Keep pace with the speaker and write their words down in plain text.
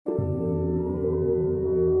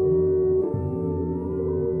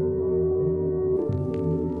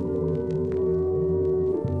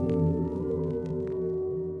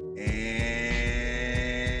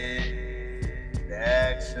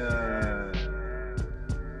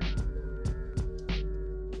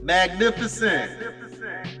Magnificent.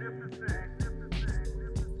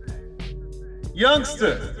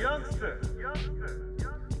 Youngster.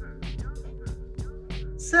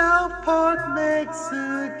 South Park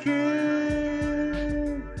Mexican.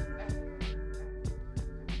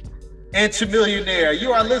 And Millionaire.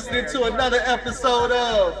 You are listening to another episode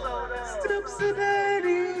of Steps and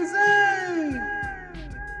Eddie's.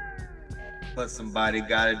 But somebody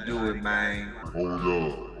gotta do it, man. Hold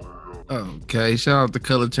on. Okay, shout out to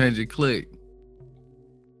Color Changing Click.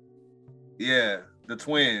 Yeah, the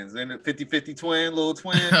twins. And the 50-50 twin, little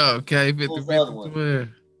twin. Okay, 50-50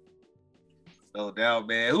 twin. No doubt,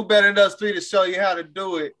 man. Who better than us three to show you how to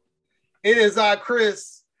do it? It is our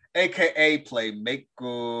Chris, a.k.a. Playmaker,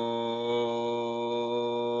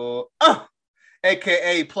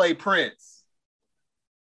 a.k.a. Play Prince.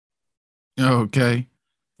 Okay.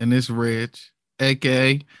 And it's Rich,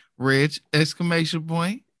 a.k.a. Rich, exclamation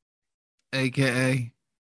point, a.k.a.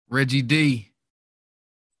 Reggie D.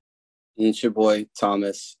 And it's your boy,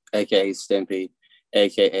 Thomas, a.k.a. Stimpy,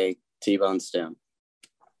 a.k.a. T-Bone Stem.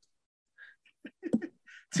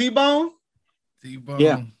 T-Bone? T-Bone.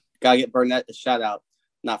 Yeah. Gotta get Burnett a shout out.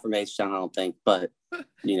 Not from H-Town, I don't think, but,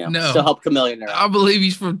 you know, No. still help Chameleon out. I believe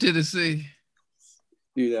he's from Tennessee.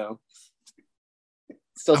 You know,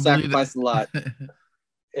 still sacrificed a lot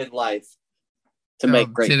in life to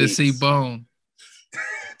make great Tennessee beats. Bone.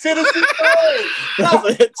 Tennessee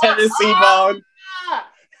Bone! Tennessee Bone.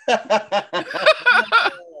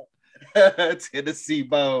 Tennessee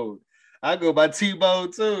Bone. I go by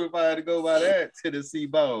T-Bone too if I had to go by that. Tennessee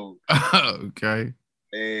Bone. Okay.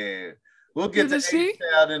 Man. We'll get Tennessee? to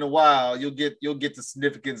H-Town in a while. You'll get the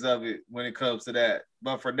significance of it when it comes to that.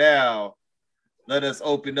 But for now, let us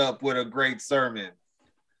open up with a great sermon.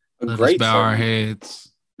 Let us bow our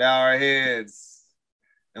heads. Bow our heads.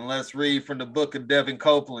 And let's read from the book of Devin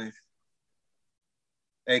Copeland,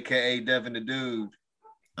 a.k.a. Devin the Dude.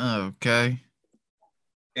 Okay.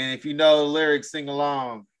 And if you know the lyrics, sing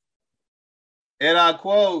along. And I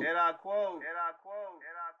quote.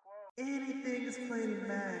 Anything is plenty,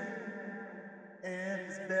 man. And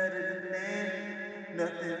it's better than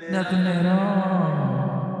nothing at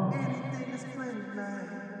all. Anything is plenty, man.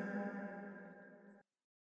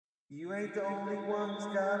 You ain't the only one who's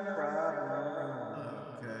got problems.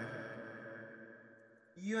 Okay.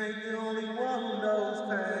 You ain't the only one who knows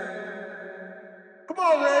pain. Come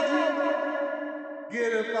on, Reggie.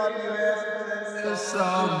 Get up off your ass and It's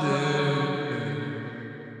something.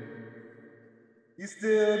 You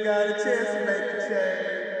still got a chance to make a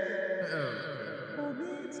change. No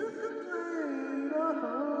need to complain.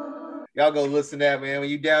 Y'all go listen to that, man. When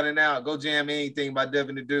you down and out, go jam anything by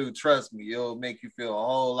Devin the Dude. Trust me, it'll make you feel a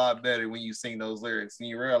whole lot better when you sing those lyrics and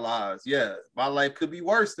you realize, yeah, my life could be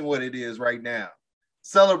worse than what it is right now.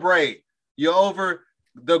 Celebrate. You're over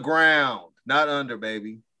the ground, not under,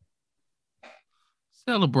 baby.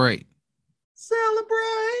 Celebrate.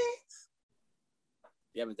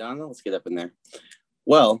 Yeah, Madonna, let's get up in there.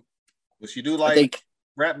 Well, Will she do like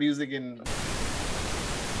rap music and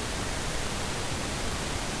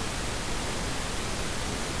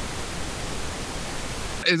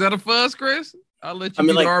Is that a fuzz, Chris? I'll let you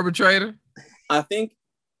be the arbitrator. I think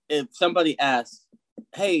if somebody asked,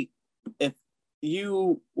 hey, if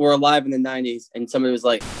you were alive in the 90s and somebody was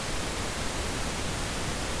like,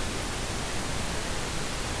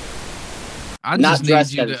 I not just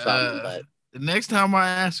dressed need you as to, something, but the next time I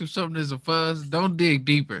ask if something is a fuzz, don't dig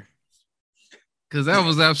deeper. Because that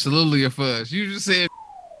was absolutely a fuzz. You just said.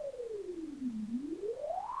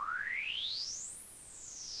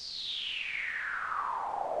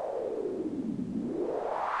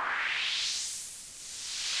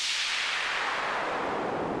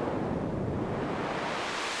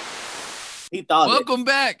 he thought Welcome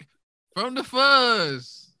back from the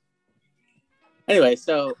fuzz. Anyway,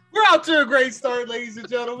 so we're out to a great start, ladies and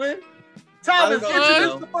gentlemen. Thomas,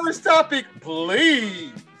 introduce the first topic,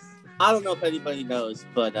 please. I don't know if anybody knows,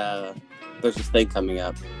 but there's this thing coming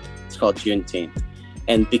up. It's called Juneteenth.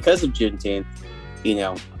 And because of Juneteenth, you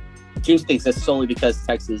know, Juneteenth exists solely because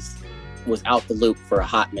Texas was out the loop for a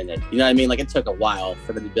hot minute. You know what I mean? Like, it took a while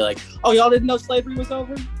for them to be like, oh, y'all didn't know slavery was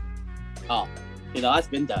over? Oh, you know, that's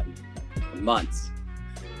been done for months.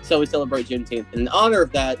 So we celebrate Juneteenth. In honor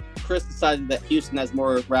of that, Chris decided that Houston has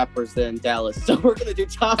more rappers than Dallas. So we're going to do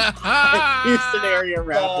top 5 Houston area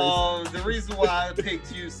rappers. The reason why I picked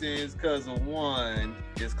Houston is because of one,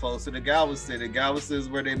 it's closer to Galveston. Galveston is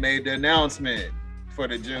where they made the announcement for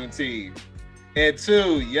the Juneteenth. And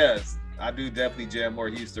 2, yes, I do definitely jam more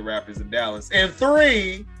Houston rappers than Dallas. And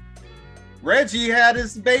 3, Reggie had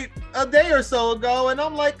his bait a day or so ago, and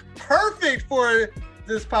I'm like, perfect for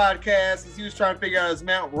this podcast is he was trying to figure out his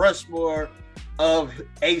Mount Rushmore of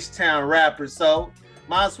H-Town rappers. So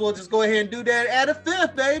might as well just go ahead and do that at a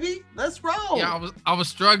fifth, baby. Let's roll. Yeah, I was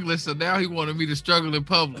struggling, so now he wanted me to struggle in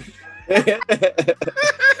public.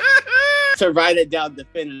 To write it down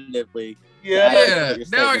definitively. Yeah.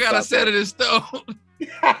 Now I gotta set it in stone.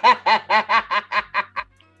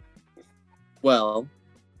 Well,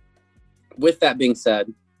 with that being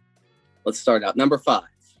said, let's start out. Number 5.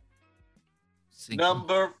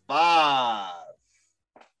 Number 5.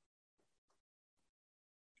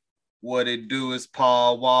 What it do is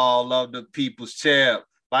Paul Wall of the People's Champ.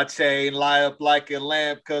 My chain light up like a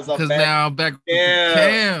lamp because now I'm back with the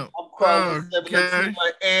camp. I'm crawling to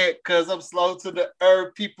my ant because I'm slow to the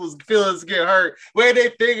earth. People's feelings get hurt when they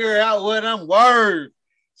figure out what I'm worth.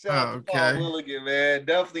 Shout out to Paul Willigan, man.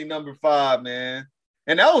 Definitely number 5, man.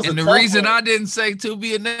 And that was the reason I didn't say to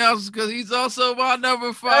be announced because he's also my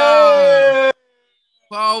number 5. Hey!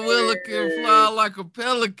 Paul Willigan fly like a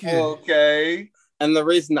pelican. Okay. And the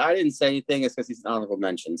reason I didn't say anything is because he's an honorable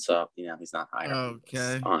mention. So, he's not higher.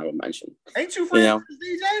 Okay. Honorable mention. Ain't you friends with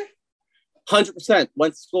DJ? 100%.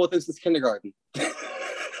 Went to school with him since kindergarten.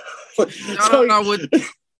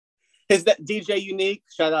 Is that DJ Unique?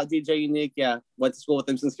 Shout out DJ Unique. Yeah. Went to school with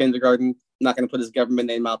him since kindergarten. I'm not going to put his government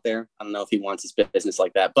name out there. I don't know if he wants his business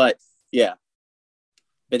like that. But, yeah.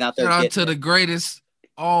 Been out there. Shout out to the greatest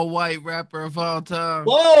all-white rapper of all time.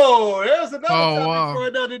 Whoa, there's another topic for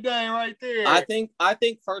another day right there. I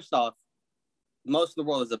think first off, most of the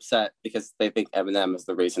world is upset because they think Eminem is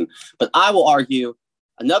the reason. But I will argue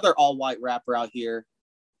another all-white rapper out here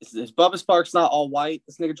is Bubba Sparks not all-white.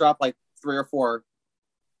 This nigga dropped like 3 or 4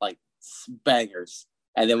 like bangers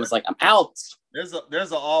and then was like, I'm out. There's an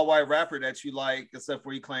all-white rapper that you like, except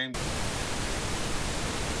for he claimed.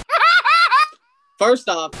 First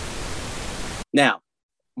off, now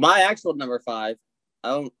my actual number 5,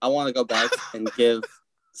 I want to go back and give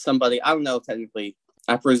somebody, I don't know technically,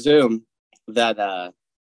 I presume that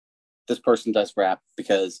this person does rap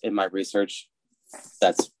because in my research,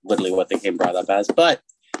 that's literally what they came brought up as. But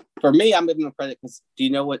for me, I'm giving them credit because do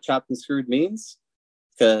you know what chopped and screwed means?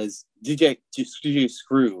 Because DJ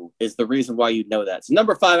Screw is the reason why you know that. So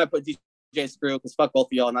number 5, I put DJ Screw because fuck both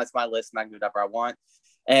of y'all and that's my list and I can do whatever I want.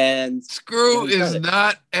 And Screw is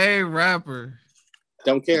not a rapper.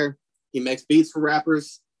 Don't care. He makes beats for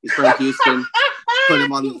rappers. He's from Houston. Put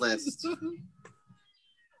him on the list.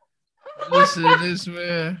 Listen to this,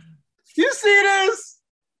 man. You see this?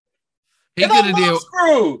 He could have did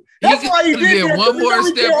Screw. That's why he did one more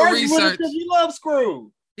step of research. You love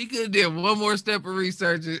Screw. He could have did one more step of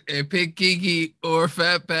research and pick Kiki or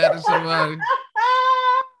Fat Pat or somebody.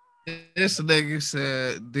 This nigga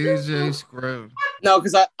said DJ Screw. No,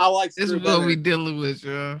 because I like Screw. This is what we dealing with,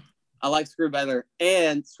 y'all. I like Screw better,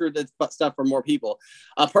 and Screw did stuff for more people.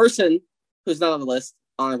 A person who's not on the list,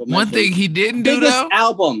 honorable mention. One thing he didn't do though,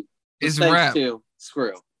 album is rap. To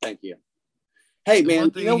Screw. Thank you. Hey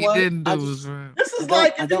man, you know what? This is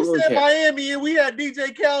like if you said Miami and we had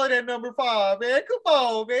DJ Khaled at number 5, man. Come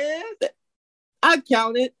on, man. I'd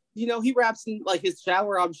count it. He raps in like his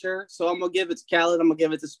shower, I'm sure. So I'm gonna give it to Khaled. I'm gonna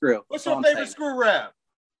give it to Screw. What's your favorite Screw rap?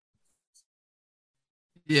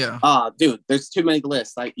 Yeah. Dude, there's too many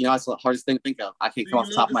lists. Like, that's the hardest thing to think of. I can't come off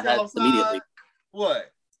the top of my head immediately. What?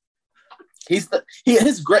 He's a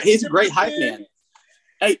great hype man.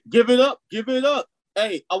 Hey, give it up.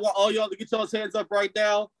 Hey, I want all y'all to get y'all's hands up right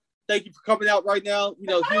now. Thank you for coming out right now.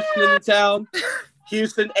 Houston in the town.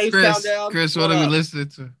 Houston, H-Town down. Chris, what are we listening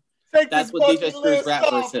to? That's what DJ Screw's rap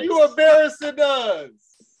list is. You embarrassing us.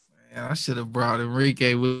 Man, I should have brought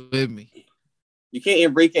Enrique with me. You can't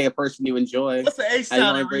Enrique a person you enjoy. What's the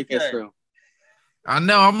H-Town Enrique Screw? I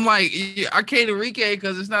know. I'm like, I can't Enrique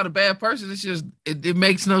because it's not a bad person. It's just, it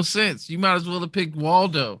makes no sense. You might as well have picked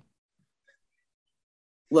Waldo.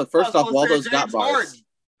 Look, first off, Waldo's got bars.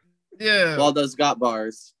 Yeah. Waldo's got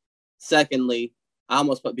bars. Secondly, I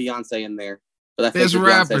almost put Beyonce in there. But I think there's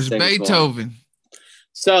rappers, Beethoven.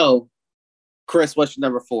 So, Chris, what's your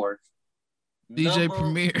number 4? DJ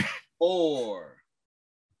Premier. 4.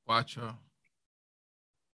 Watch out.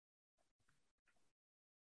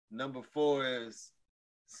 Number 4 is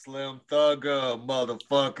Slim Thugger,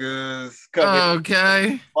 motherfuckers.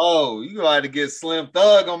 Okay. Oh, you got to get Slim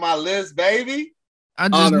Thug on my list, baby. I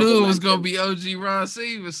just knew it was going to be OG Ron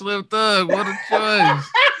C with Slim Thug. What a choice.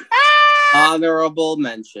 Honorable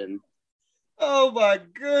mention. Oh, my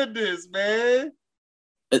goodness, man.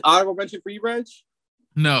 An honorable mention for you, Reg?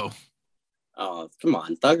 No. Oh, come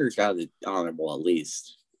on. Thugger's got an honorable at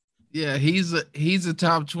least. Yeah, he's a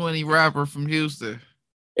top 20 rapper from Houston.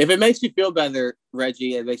 If it makes you feel better,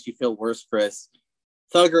 Reggie, it makes you feel worse, Chris.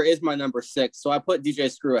 Thugger is my number 6, so I put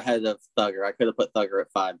DJ Screw ahead of Thugger. I could have put Thugger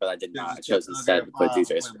at 5, but I did not. I chose instead to put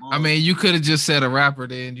DJ Screw. I mean, you could have just said a rapper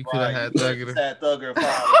then. You could have had Thugger. Thugger at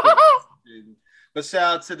 5. But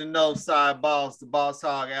shout out to the Northside Boss, the Boss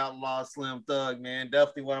Hog Outlaw Slim Thug, man.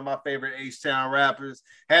 Definitely one of my favorite H-Town rappers.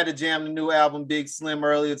 Had to jam the new album Big Slim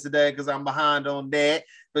earlier today because I'm behind on that.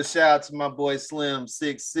 But shout out to my boy Slim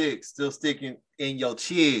 6'6", still sticking in your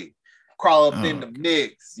chick. Crawl up in the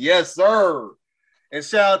mix. Yes, sir. And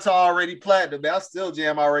shout out to Already Platinum. I still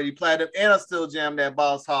jam Already Platinum, and I still jam that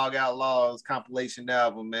Boss Hog Outlaws compilation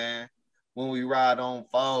album, man. When We Ride on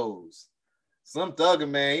Foes. Slim Thugger,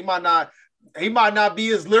 man. He might not be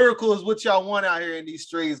as lyrical as what y'all want out here in these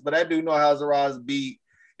streets, but that dude know how to rise beat,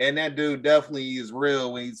 and that dude definitely is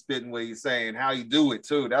real when he's spitting what he's saying. How he do it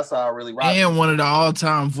too. That's how I really rock. And one of the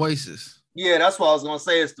all-time voices. Yeah, that's what I was gonna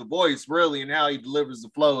say. It's the voice, really, and how he delivers the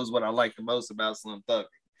flow is what I like the most about Slim Thugger.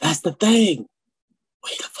 That's the thing.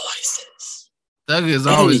 We the voices. Thugger is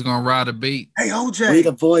always gonna ride a beat. Hey, OJ. We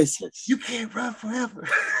the voices. You can't run forever.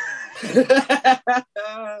 Hey,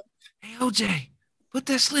 OJ. Put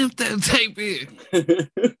that Slim Thug tape in.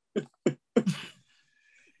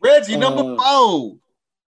 Reggie, number 4.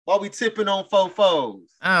 While we tipping on fofos.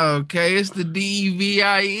 Okay, it's the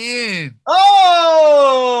DVIN.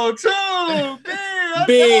 Oh, 2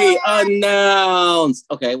 be announced.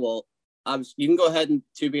 Okay, well, you can go ahead and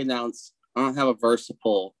to be announced. I don't have a verse to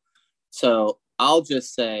pull, so I'll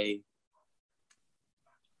just say,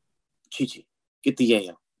 Chi-Chi, get the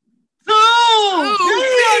yayo.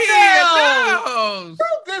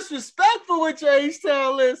 So disrespectful with your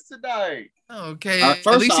H-Town list tonight. Okay, at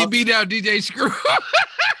least he beat out DJ Screw.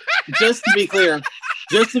 Just to be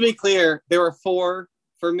clear, there were 4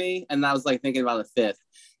 for me, and I was like thinking about a 5th.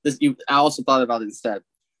 I also thought about it instead.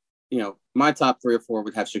 You know, my top 3 or 4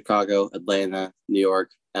 would have Chicago, Atlanta, New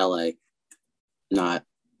York, LA, not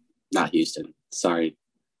Houston. Sorry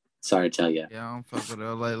to tell you. Yeah, I don't fuck with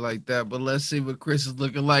LA like that. But let's see what Chris is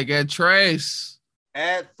looking like at Trace.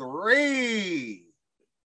 At 3.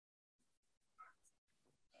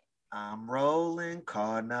 I'm rolling,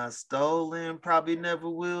 car not stolen, probably never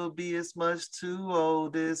will be as much too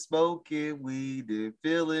old as smoking weed and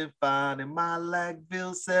feeling fine in my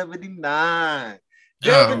Lackville 79.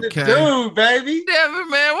 Devin the dude, baby. Devin,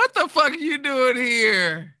 man, what the fuck are you doing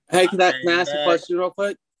here? Hey, can I ask a question real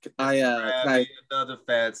quick? Can I another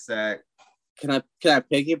fat sack. Can I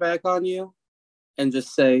piggyback on you and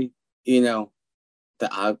just say, you know,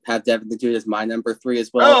 that I have Devin the Dude as my number 3 as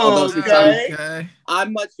well. Oh, okay.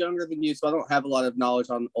 I'm much younger than you, so I don't have a lot of knowledge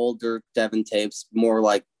on older Devin tapes. More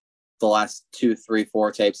like the last 2, 3,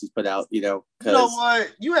 4 tapes he's put out. You know, you know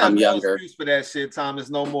what? You have no excuse for that shit, Thomas.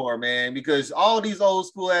 No more, man. Because all these old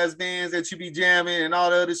school ass bands that you be jamming and all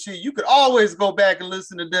the other shit, you could always go back and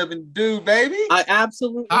listen to Devin the Dude, baby. I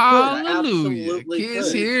absolutely could. Hallelujah.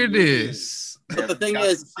 Kids, hear this. But the thing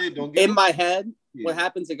is, in my head. Yeah. What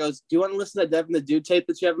happens? It goes, do you want to listen to Devin the Dude tape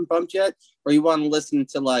that you haven't bumped yet? Or you want to listen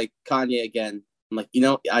to like Kanye again? I'm like, you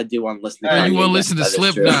know, I do want to listen to Kanye. You want to listen to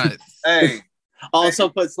Slipknot. Hey. Also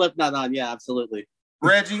put Slipknot on. Yeah, absolutely.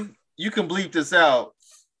 Reggie, you can bleep this out.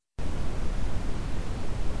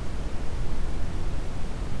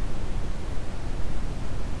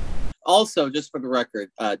 Also, just for the record,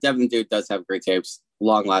 Devin the Dude does have great tapes,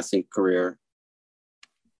 long-lasting career.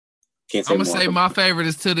 I'm gonna say my favorite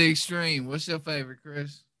is To the Extreme. What's your favorite,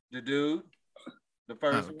 Chris? The Dude, the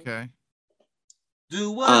first one. Okay.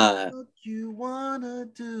 Do what you wanna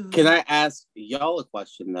do. Can I ask y'all a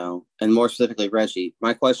question though, and more specifically, Reggie?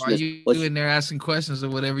 My question is: you in there asking questions or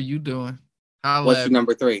whatever you doing? What's your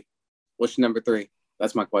number 3? What's your number 3?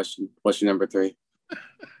 That's my question. What's your number 3?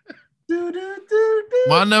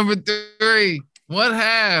 My number 3. One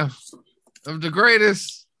half of the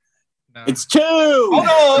greatest. No. It's 2.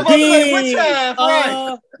 Oh no! Which half?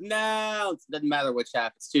 Right. No, it doesn't matter which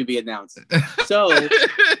half. It's to be announced. So,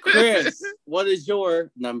 Chris, what is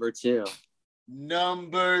your number 2?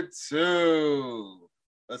 Number 2.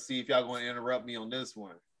 Let's see if y'all going to interrupt me on this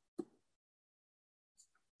one.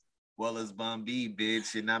 Well, it's Bun B,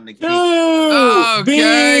 bitch, and I'm the king.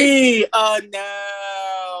 Okay. Oh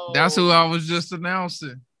no! That's who I was just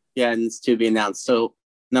announcing. Yeah, and it's to be announced. So,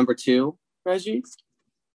 number 2, Reggie.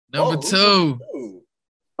 Number 2.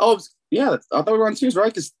 Oh, yeah. I thought we were on 2s,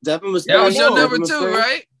 right? Because Devin was. That was your number 2,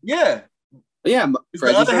 right? Yeah. Yeah. Is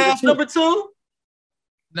the other half number 2?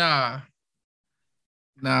 Nah,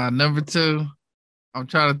 number 2. I'm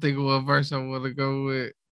trying to think of what verse I want to go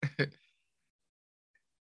with.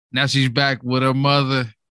 Now she's back with her mother.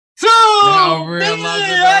 2! Now realizing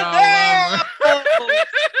that I love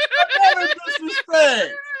her.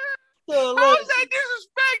 Disrespect. How's that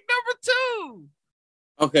disrespect? Number 2.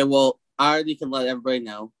 Okay, well, I already can let everybody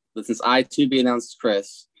know that since I to be announced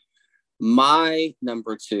Chris, my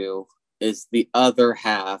number 2 is the other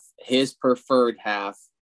half, his preferred half,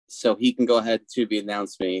 so he can go ahead to be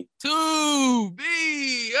announce me. To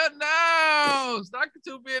be announced. Dr.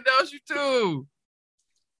 To be announced you too.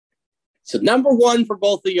 So number 1 for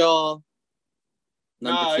both of y'all.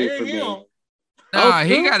 Number 2 for me. Nah,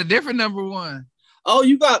 he got a different number 1. Oh,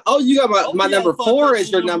 you got my number 4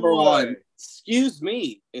 is your number 1. Excuse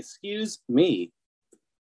me.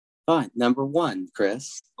 Fine, number 1,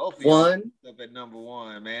 Chris. Both of y'all up at number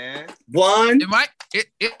 1, man. 1.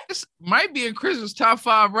 It might be in Chris's top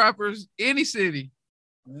 5 rappers any city.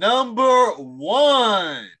 Number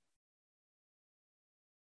 1.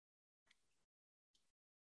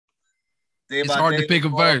 It's hard to pick a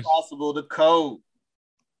verse. Possible to code.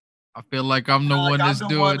 I feel like I'm the one that's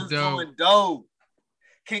doing dope.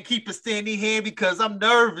 Can't keep a steady hand because I'm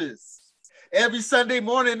nervous. Every Sunday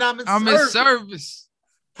morning I'm in service.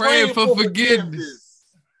 Praying for forgiveness.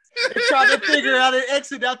 And trying to figure out an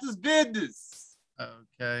exit out this business.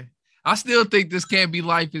 Okay. I still think This Can't Be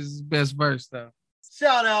Life is his best verse, though.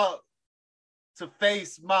 Shout out to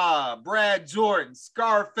Face Mob, Brad Jordan,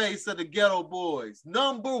 Scarface of the Ghetto Boys.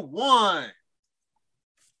 Number 1.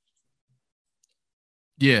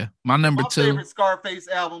 Yeah, my number 2. My favorite Scarface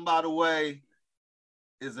album, by the way,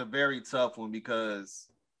 is a very tough one because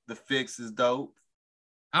The Fix is dope.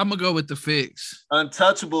 I'm going to go with The Fix.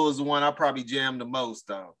 Untouchable is the one I probably jammed the most,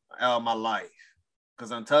 though, out of my life.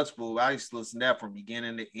 Because Untouchable, I used to listen to that from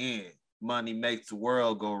beginning to end. Money makes the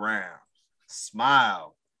world go round.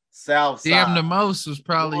 Smile. Southside. Damn the most was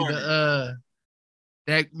probably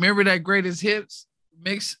remember that Greatest Hits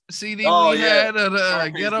mix CD we had of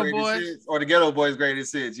the Ghetto Boys? Hits, or the Ghetto Boys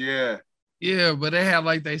Greatest Hits, yeah. Yeah, but they had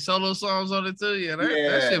like they solo songs on it too. Yeah,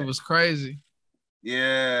 that shit was crazy.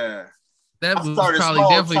 Yeah. That was probably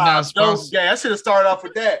definitely not sponsored. I should have started off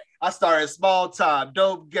with that. I started Small Time,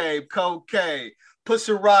 Dope Game, Cocaine,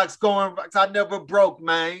 Pusha Rocks going, I never broke,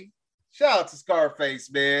 man. Shout out to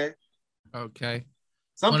Scarface, man. Okay.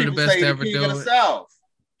 Some people say the king of the South.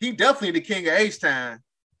 He definitely the king of H-Town.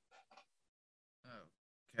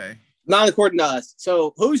 Okay. Not according to us.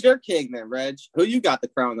 So who's your king then, Reg? Who you got the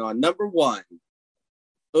crown on? Number 1.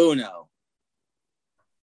 Uno.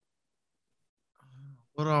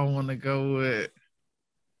 What do I want to go with?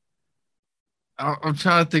 I'm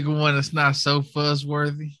trying to think of one that's not so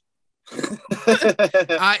fuzzworthy.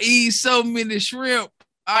 I eat so many shrimp.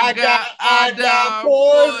 I got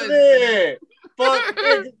poison. Fuck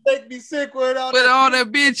niggas make me sick with all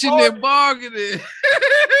that bitching and bargaining.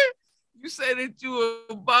 You say that you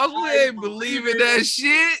a boss, we ain't believing that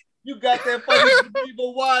shit. You got that fucking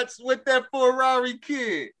Geneva watch with that Ferrari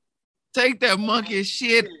kid. Take that monkey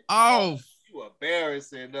shit off. You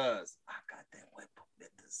embarrassing us. I got that white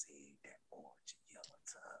promethazine, that orange and yellow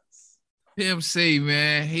tubs. Pimp C,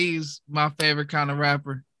 man. He's my favorite kind of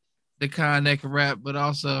rapper. The kind that can rap, but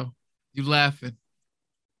also you laughing.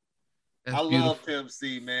 That's beautiful. Love Pimp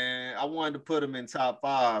C, man. I wanted to put him in top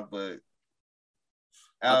 5, but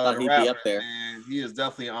I thought he'd be up there. Man, he is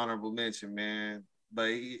definitely an honorable mention, man.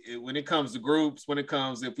 But when it comes to groups,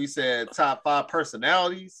 if we said top 5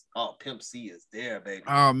 personalities, Pimp C is there, baby.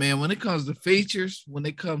 Oh, man, when it comes to features, when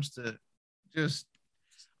it comes to just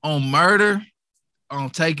on Murder, on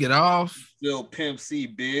Take It Off. Still Pimp C,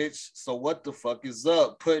 bitch. So what the fuck is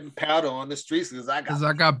up? Putting powder on the streets because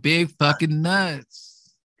I got big fucking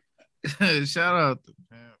nuts. Shout out to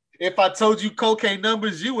Pimp. If I told you cocaine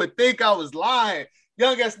numbers, you would think I was lying.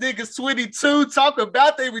 Young ass niggas 22 talking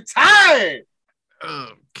about they retired.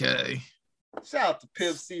 Okay. Shout out to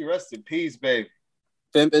Pimp C. Rest in peace, baby.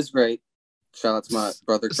 Pimp is great. Shout out to my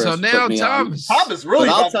brother Chris. So now Thomas really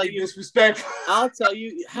about to be disrespectful. I'll tell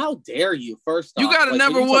you, how dare you, first off. You got a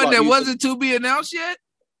number 1 that wasn't to be announced yet?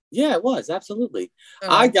 Yeah, it was, absolutely.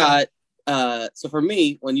 I got, so for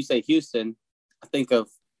me, when you say Houston, I think of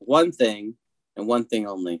one thing and one thing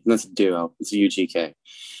only, and that's a duo. It's a UGK.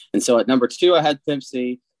 And so at number 2, I had Pimp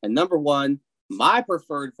C, and number 1, my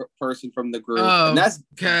preferred person from the group, and that's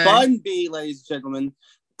Bun B, ladies and gentlemen,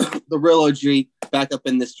 the real OG, back up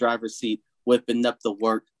in this driver's seat, whipping up the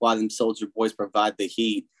work while them soldier boys provide the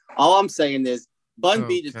heat. All I'm saying is Bun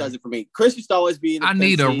B just does it for me. Chris used to always be I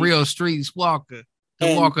need a real street walker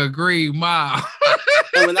to walk a green mile.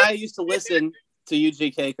 And when I used to listen to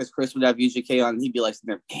UGK, because Chris would have UGK on, he'd be like,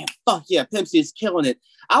 "Man, fuck yeah, Pimp C is killing it."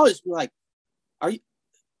 I would just be like,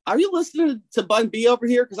 Are you listening to Bun B over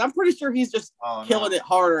here? Because I'm pretty sure he's just killing it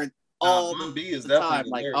harder all Bun B is the time.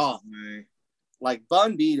 Like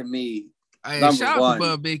Bun B to me. Hey, shout out to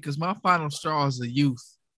Bun B because my final straw is the youth.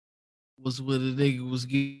 was when the nigga was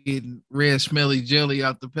getting red smelly jelly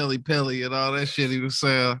out the Pelly Pelly and all that shit he was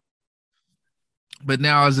saying. But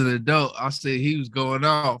now as an adult, I said he was going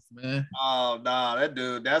off, man. Oh, nah, that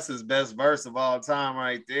dude, that's his best verse of all time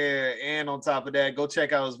right there. And on top of that, go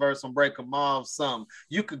check out his verse on Break 'em Off. Something.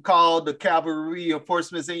 You could call the cavalry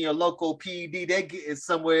reinforcements in your local PD. They get it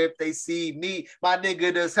somewhere if they see me. My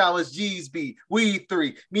nigga, that's how his G's be. We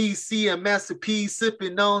three. Me, C, and Master P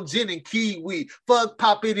sipping on gin and kiwi. Fuck,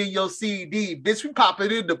 pop it in your CD. Bitch, we pop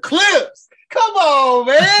it in the clips. Come on,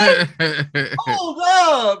 man. Hold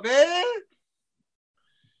up, man.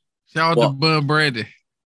 Shout out to Bun Brandy.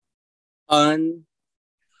 I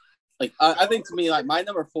think to me, like my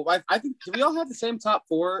number 4. I think do we all have the same top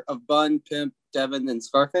 4 of Bun, Pimp, Devin, and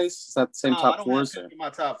Scarface? Is that the same top 4s? In my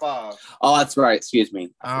top 5. Oh, that's right. Excuse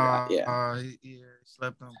me. I forgot. Yeah,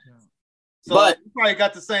 slept on Pimp. So but you probably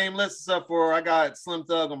got the same list except for I got Slim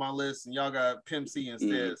Thug on my list, and y'all got Pimp C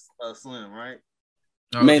instead. Slim, right?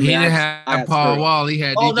 No, he didn't have Paul Wall. He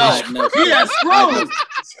had DJ Screw. He had Screw.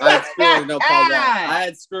 I had Screw, no Paul Wall. I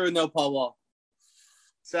had Screw, no Paul Wall.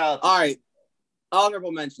 All right.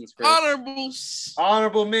 Honorable mentions, Chris.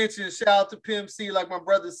 Honorable mentions. Shout out to Pimp C, like my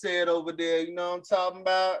brother said over there. You know what I'm talking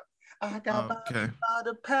about? I got by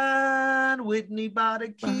the pound, Whitney by the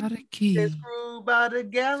key, Screw by the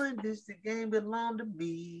gallon. This the game belong to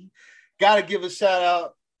me. Gotta give a shout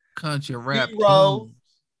out. Country rap. Zero.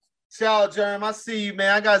 Shout out, Jerm. I see you,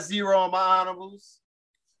 man. I got 0 on my honorables.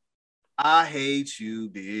 I hate you,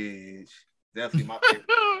 bitch. Definitely my favorite.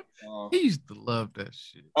 He used to love that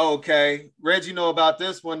shit. Okay. Reggie know about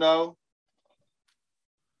this one, though.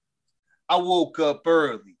 I woke up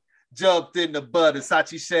early, jumped in the butter,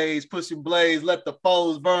 Sachi shades, pushing blades, let the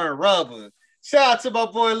foes burn rubber. Shout out to my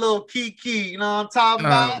boy Lil Kiki. You know what I'm talking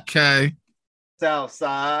about? Okay. The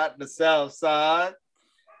South Side.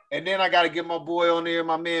 And then I got to get my boy on there,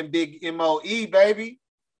 my man Big M.O.E., baby.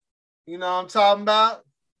 You know what I'm talking about?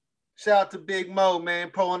 Shout out to Big Mo, man,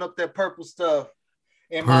 pulling up that purple stuff.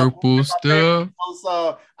 And purple stuff.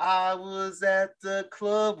 I was at the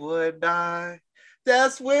club one night.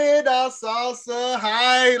 That's when I saw so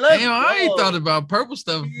high. I ain't thought about purple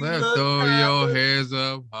stuff. Let's throw your hands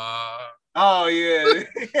up high. Oh, yeah.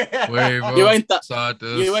 You ain't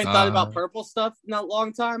thought about purple stuff in a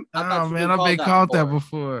long time? Oh, man, I've been called that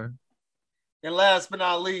before. And last but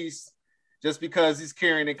not least, just because he's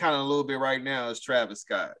carrying it kind of a little bit right now, is Travis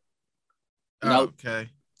Scott. Nope. Okay.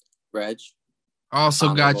 Reg.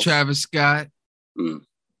 Also got Travis Scott. It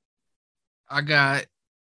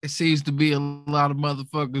seems to be a lot of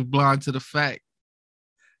motherfuckers blind to the fact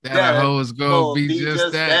that a hoe is going to be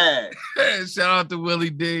just that. Shout out to Willie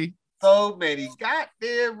D. So many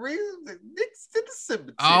goddamn reasons mixed in the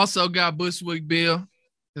sympathy. I also got Bushwick Bill,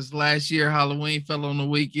 because last year Halloween fell on the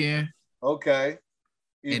weekend. Okay.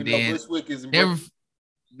 Even though Bushwick is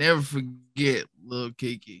never forget Lil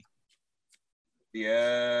Kiki.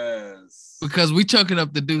 Yes. Because we chucking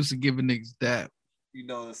up the deuce and giving niggas dap. You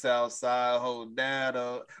know the South Side hold that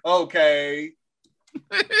up. Okay.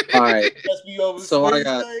 All right. So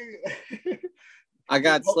I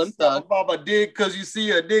got Slim Thug. Mama dig because you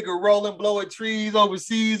see a nigga rolling, blowing trees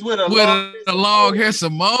overseas with a long hair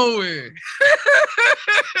Samoan.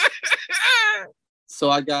 So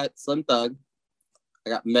I got Slim Thug. I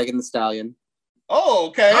got Megan Thee Stallion. Oh,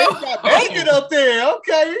 okay. Got Megan up there.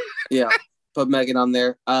 Okay. Yeah. Put Megan on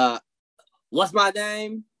there. What's my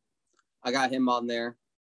name? I got him on there.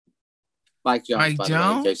 Mike Jones, by the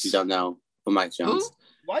way, in case you don't know. But Mike Jones. Who?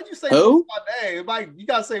 Why'd you say who? What's my name? Mike, you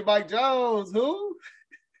gotta say Mike Jones. Who?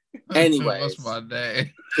 Anyways. What's my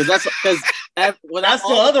name? That's the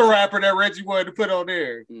other rapper that Reggie wanted to put on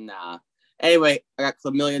there. Nah. Anyway, I got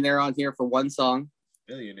Millionaire on here for one song.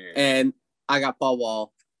 Millionaire. And I got Paul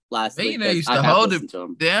Wall last week. Millionaire used to hold it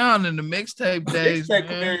down in the mixtape days.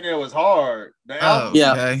 Millionaire was hard. The album,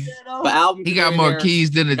 okay. But album he got more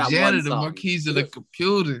keys than a janitor, more keys than a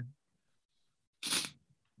computer.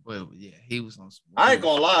 Well, yeah, he was on. I ain't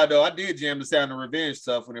gonna lie though, I did jam the Sound of Revenge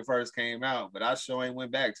stuff when it first came out, but I sure ain't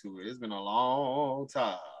went back to it. It's been a long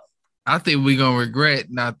time. I think we're gonna regret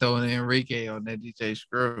not throwing Enrique on that DJ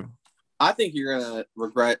Screw. I think you're gonna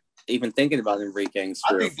regret even thinking about Enrique and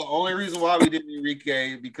Screw. I think the only reason why we didn't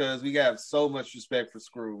Enrique because we got so much respect for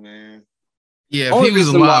Screw, man. Yeah, if he was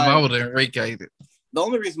alive, I would have Enrique'd it. The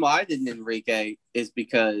only reason why I didn't Enrique is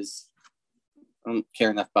because I don't care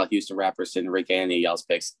enough about Houston rappers to Enrique any of y'all's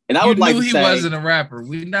picks. And I would like to say he wasn't a rapper.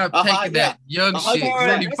 We're not taking that young shit.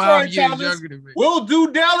 Right. 25 years younger than me. We'll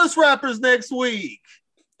do Dallas rappers next week.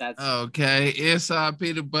 That's okay. Inside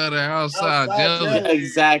peanut butter, outside jelly.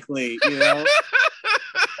 Exactly. You know.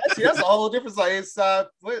 Actually, that's a whole difference. Like inside.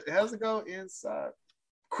 How's it go? Inside.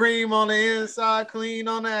 Cream on the inside, clean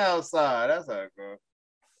on the outside. That's how it goes.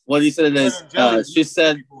 What he said is, she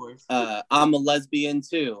said, I'm a lesbian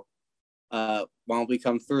too. Why don't we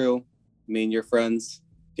come through? Me and your friends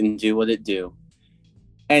can do what it do.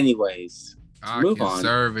 Anyways, move on.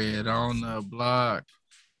 Serve it on the block.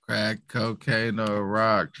 Crack cocaine or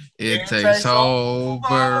rock. It takes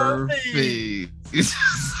over feet.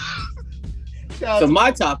 So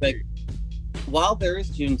my topic, while there is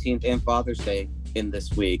Juneteenth and Father's Day in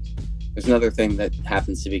this week, there's another thing that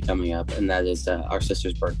happens to be coming up, and that is our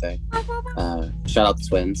sister's birthday. Shout out the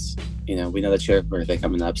twins. You know, we know that you have a birthday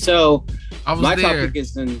coming up. So my topic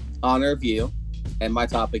is in honor of you, and my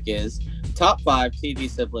topic is top 5 TV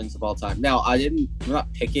siblings of all time. Now, we're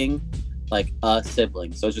not picking like a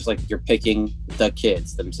sibling. So it's just like you're picking the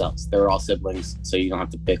kids themselves. They're all siblings, so you don't have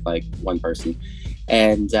to pick like one person.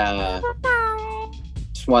 And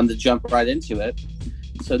just wanted to jump right into it.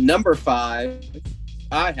 So number 5,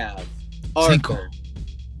 I have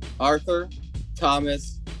Arthur,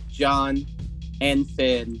 Thomas, John, and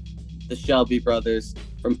Finn, the Shelby brothers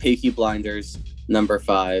from Peaky Blinders, number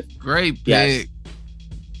 5. Great pick. Yes.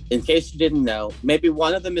 In case you didn't know, maybe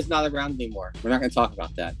one of them is not around anymore. We're not going to talk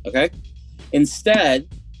about that, okay? Instead,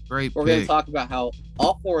 we're going to talk about how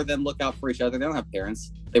all 4 of them look out for each other. They don't have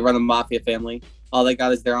parents. They run a mafia family. All they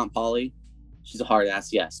got is their Aunt Polly. She's a hard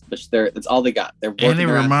ass, yes, but that's all they got. They're working. And it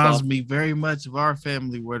reminds me very much of our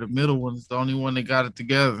family, where the middle one is the only one that got it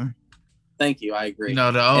together. Thank you. I agree. You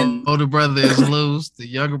know, the older brother is loose, the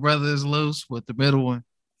younger brother is loose, with the middle one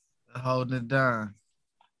holding it down.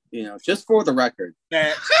 You know, just for the record,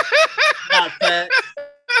 not that.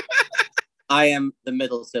 I am the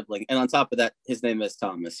middle sibling, and on top of that, his name is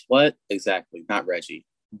Thomas. What exactly? Not Reggie.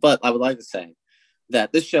 But I would like to say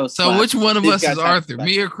that this show. So, which one of us is Arthur?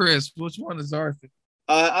 Me or Chris? Which one is Arthur?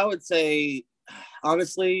 I would say,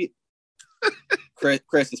 honestly,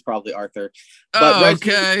 Chris is probably Arthur. But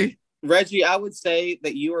okay. Reggie, I would say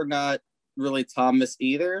that you are not really Thomas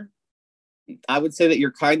either. I would say that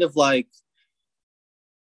you're kind of like.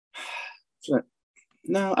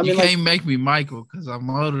 No, I mean, you can't make me Michael because I'm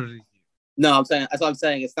older than you. No, I'm saying that's what I'm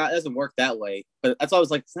saying. It doesn't work that way. But that's why I was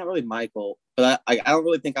like, it's not really Michael. But I don't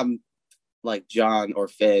really think I'm like John or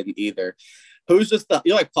Finn either. Who's just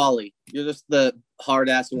you're like Polly. You're just the hard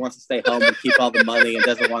ass who wants to stay home and keep all the money and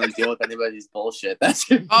doesn't want to deal with anybody's bullshit. That's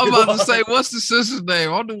who I'm about to say, what's the sister's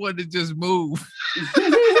name? I'm the one that just moved.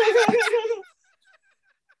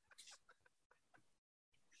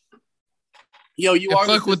 Yo, you are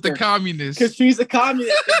fuck with the communists. Because she's a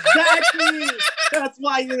communist. Exactly. That's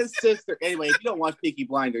why you're the sister. Anyway, if you don't watch Peaky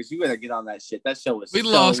Blinders, you better get on that shit. That show is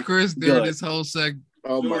lost Chris during this whole segment.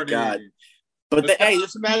 Oh my God. But hey,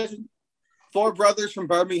 just imagine 4 brothers from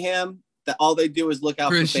Birmingham that all they do is look out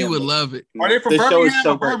Chris, for family. You would love it. Are they from Birmingham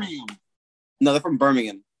or Birmingham? No, they're from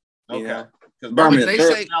Birmingham. Okay. Because Birmingham, they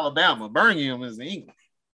say Alabama. Birmingham is England.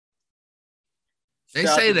 They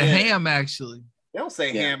say the ham, actually. They don't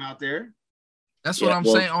say ham out there. That's what I'm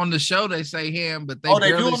saying. On the show, they say ham, but they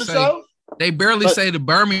barely do on the show? They barely say the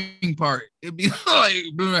Birmingham part. It'd be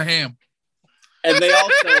like ham. And they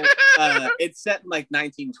also, it's set in like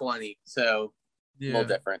 1920, so a little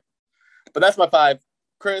different. But that's my 5.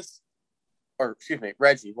 Chris, or excuse me,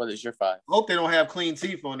 Reggie, what is your 5? I hope they don't have clean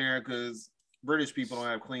teeth on there because British people don't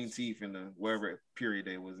have clean teeth in the whatever period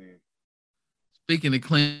they was in. Speaking of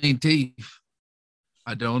clean teeth,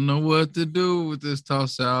 I don't know what to do with this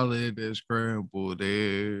tossed salad and scrambled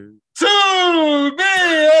eggs. To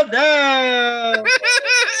be down.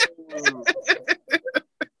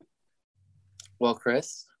 Well,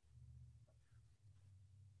 Chris.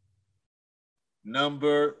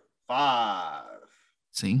 Number 5.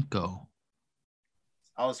 Cinco.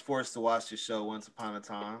 I was forced to watch this show once upon a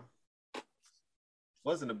time.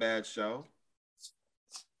 Wasn't a bad show.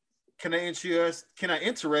 Can I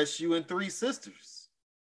interest you in 3 sisters?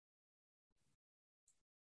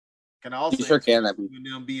 Can I also interest you in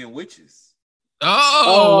them being witches?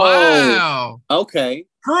 Oh, wow. Okay.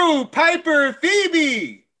 Prue, Piper, and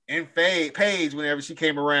Phoebe, and Paige whenever she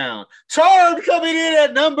came around. Charmed coming in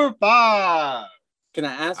at number 5. Can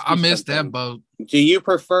I ask you I missed that boat. Do you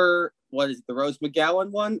prefer the Rose McGowan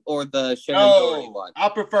one or the Shannon Doherty one? I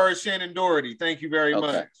prefer Shannon Doherty. Thank you very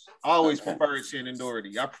much. I always preferred Shannon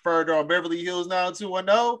Doherty. I preferred her on Beverly Hills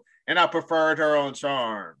 90210, and I preferred her on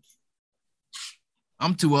Charmed.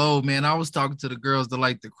 I'm too old, man. I was talking to the girls that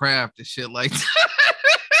like the craft and shit like that.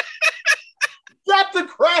 Drop the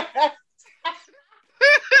craft.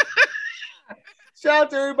 Shout out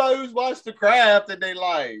to everybody who's watched the craft in their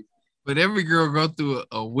life. But every girl go through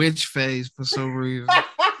a witch phase for some reason.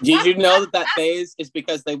 Did you know that phase is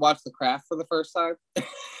because they watched the craft for the first time?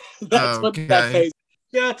 That's what that phase.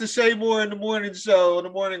 Shout out to Shay Moore in the morning show, in the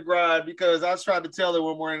morning grind, because I was trying to tell her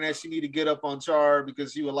one morning that she need to get up on Char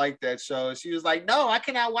because she would like that show. And she was like, no, I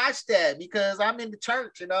cannot watch that because I'm in the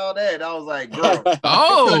church and all that. And I was like, girl,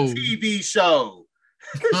 it's a TV show.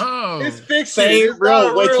 It's fiction. Say it's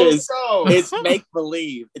real witches. Show. It's make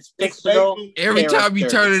believe. It's fictional. Every time you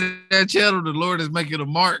turn that channel, the Lord is making a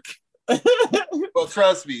mark. Well,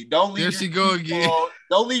 trust me. Don't leave. There she go again.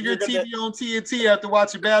 Don't leave your TV on TNT after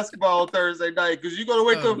watching basketball Thursday night because you're gonna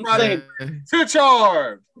wake up Friday to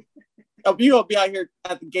Charm. Oh, you gonna be out here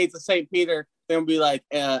at the gates of St. Peter? They'll be like,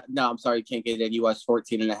 "No, I'm sorry, you can't get in. You watched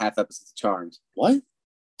 14 and a half episodes of Charmed." What?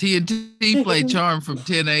 TNT play Charm from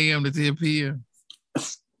 10 a.m. to 10 p.m.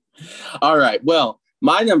 All right. Well,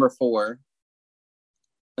 my number 4,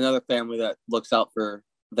 another family that looks out for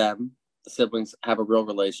them. The siblings have a real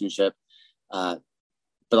relationship, but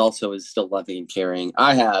also is still loving and caring.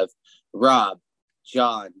 I have Robb,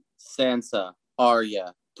 Jon, Sansa,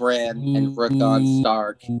 Arya, Bran, and Rickon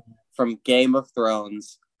Stark from Game of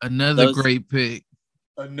Thrones. Another great pick.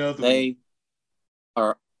 They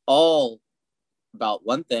are all about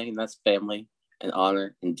one thing, and that's family and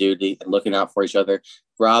honor and duty and looking out for each other.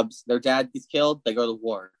 Their dad gets killed, they go to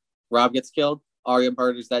war. Robb gets killed, Arya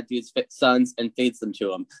murders that dude's sons and feeds them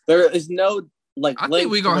to him. There is no I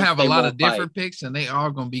think we're gonna have a lot of different picks, and they all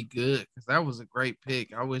gonna be good because that was a great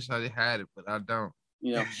pick. I wish I had it, but I don't.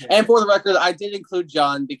 And for the record, I did include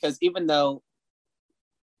Jon because even though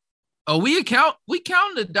we count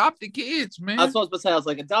adopted kids, man. That's what I was about to say. I was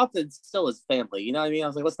like, adopted still is family. You know what I mean? I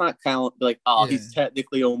was like, let's not count. Be like, he's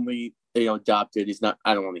technically only adopted. He's not.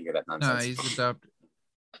 I don't want to hear that nonsense. No, he's adopted.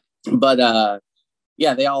 But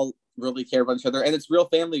they all really care about each other, and it's real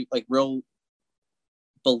family, like real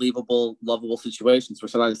believable, lovable situations where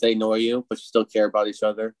sometimes they annoy you, but you still care about each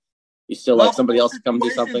other. You still like somebody else to come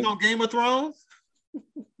do something. On Game of Thrones?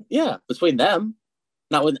 Yeah, between them.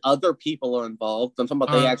 Not when other people are involved. I'm talking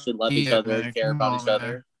about they actually love each other and care about each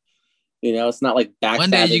other. It's not like backstabbing.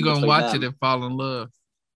 One day you're going to watch it and fall in love.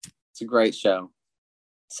 It's a great show.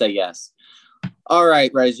 Say yes. All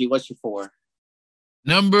right, Reggie, what's your 4?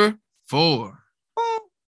 Number 4.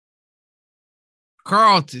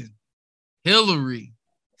 Carlton, Hillary.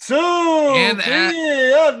 2. And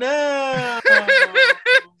now.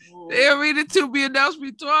 They read it to be announced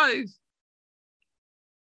me twice.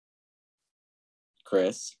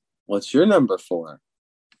 Chris, what's your number 4?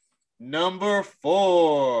 Number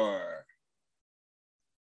 4.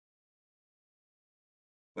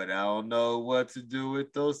 But I don't know what to do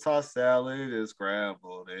with those tossed salad and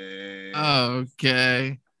scrambled eggs.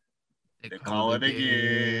 Okay. They call it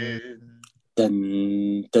again.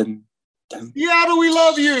 Dun, dun, dun. Seattle, we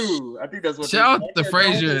love you. I think that's what. Shout out to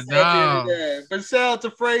Fraser. But shout out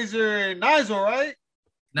to Fraser and Nigel, right?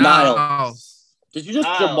 Niles. Did you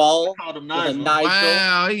just Jamal? I called him Nigel.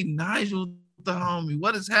 Wow, he Nigel the homie.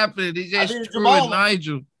 What is happening? DJ Screw and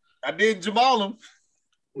Nigel. I did Jamal him.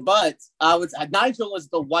 But Nigel is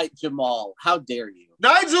the white Jamal. How dare you?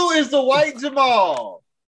 Nigel is the white Jamal.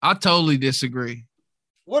 I totally disagree.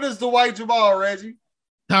 What is the white Jamal, Reggie?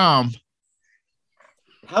 Tom.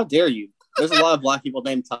 How dare you? There's a lot of black people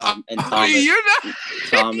named Tom and Thomas. You're not.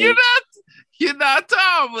 Tommy. You're not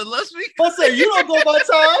Tom, but let's be. Let's say you don't go by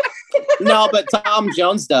Tom. No, but Tom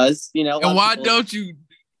Jones does. And why don't you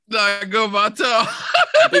go by Tom?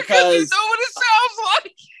 Because you know what it sounds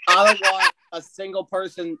like. I don't want a single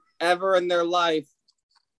person ever in their life,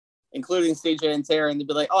 including CJ and Taryn, to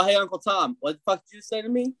be like, "Oh, hey, Uncle Tom, what the fuck did you say to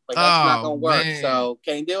me?" Like that's not gonna work. Man. So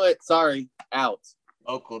can't do it. Sorry, out.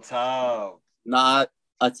 Uncle Tom, not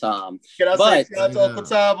a Tom. Can I say shout out to Uncle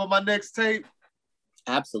Tom on my next tape?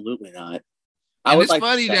 Absolutely not. It's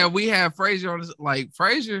funny that we have Fraser on this. Like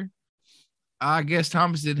Fraser, I guess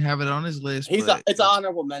Thomas didn't have it on his list. It's an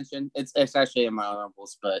honorable mention. It's actually in my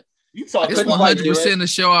honorables, but it's 100% a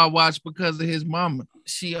show I watched because of his mama.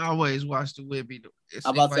 She always watched the Whippy.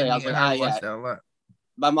 I'm about to say, I watched that a lot.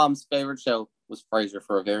 My mom's favorite show was Frasier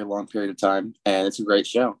for a very long period of time, and it's a great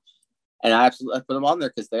show. And I absolutely put them on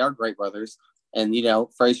there because they are great brothers. And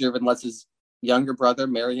Frasier even lets his younger brother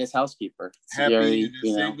marry his housekeeper. Happy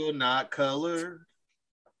single, not colored.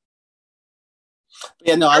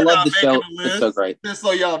 Yeah, no, I love the show. It's so great. Just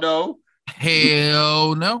so y'all know.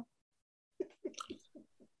 Hell no.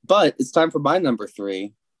 But it's time for my number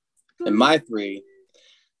 3. And my 3,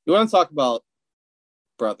 you want to talk about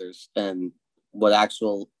brothers and what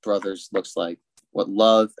actual brothers looks like, what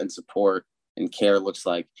love and support and care looks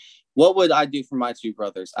like. What would I do for my 2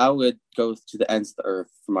 brothers? I would go to the ends of the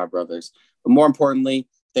earth for my brothers. But more importantly,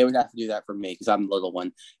 They would have to do that for me because I'm the little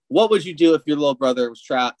one. What would you do if your little brother was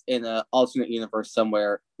trapped in an alternate universe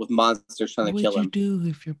somewhere with monsters trying to kill him? What would you do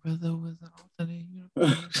if your brother was an alternate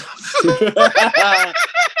universe?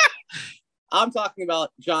 I'm talking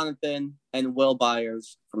about Jonathan and Will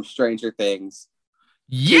Byers from Stranger Things.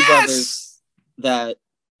 Yes! Two brothers that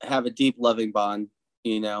have a deep loving bond,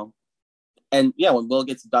 you know. And yeah, when Will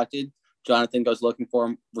gets abducted, Jonathan goes looking for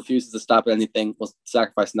him, refuses to stop at anything, will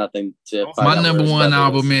sacrifice nothing to find my out number where his one brother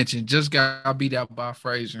honorable is. mention just got beat out by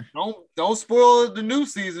Frasier. Don't spoil the new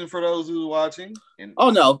season for those who's watching.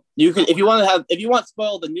 Oh no, you can if you want to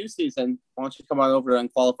spoil the new season, why don't you come on over to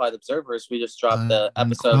Unqualified Observers? We just dropped the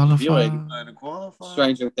episode reviewing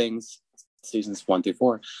Stranger Things seasons 1 through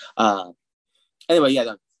 4. Anyway, yeah,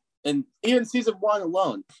 no. And even season 1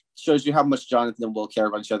 alone shows you how much Jonathan and Will care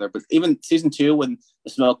about each other. But even season 2, when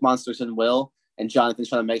the smoke monsters and Will and Jonathan's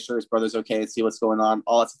trying to make sure his brother's okay and see what's going on,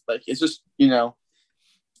 all that's like it's just, you know,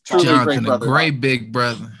 truly Jonathan, great a great big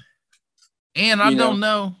brother. And I don't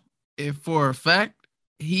know if for a fact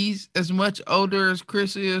he's as much older as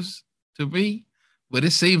Chris is to me, but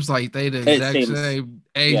it seems like they the exact same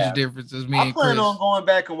age difference as me and Chris. I plan on going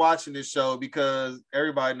back and watching this show because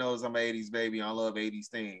everybody knows I'm an 80s baby. I love 80s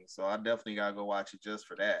things. So I definitely got to go watch it just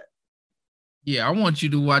for that. Yeah, I want you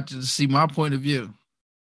to watch it to see my point of view.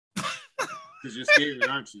 Because you're scared,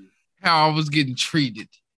 aren't you? How I was getting treated.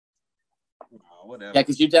 Oh, whatever. Yeah,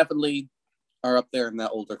 because you definitely are up there in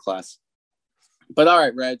that older class. But all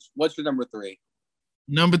right, Reg, what's your number 3?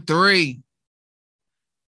 Number 3.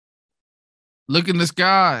 Look in the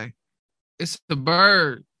sky. It's a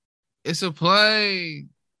bird. It's a plane.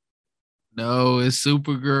 No, it's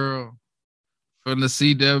Supergirl from the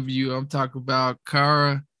CW. I'm talking about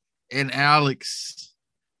Kara and Alex.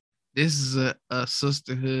 This is a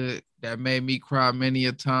sisterhood that made me cry many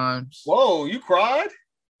a times. Whoa, you cried?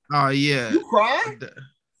 Oh, yeah. You cried?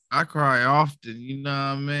 I cry often, you know what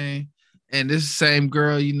I mean? And this same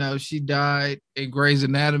girl, you know, she died in Grey's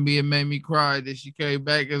Anatomy and made me cry. Then she came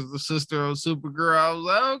back as the sister of Supergirl. I was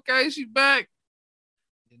like, okay, she's back.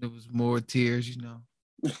 And it was more tears, you know.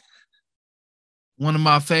 One of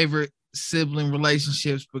my favorite sibling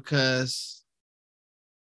relationships because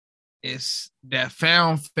it's that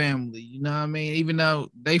found family, you know what I mean? Even though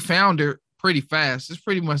they found her pretty fast. It's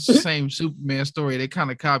pretty much the same Superman story. They kind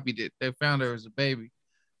of copied it. They found her as a baby.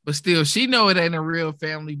 But still, she know it ain't a real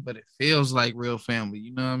family, but it feels like real family.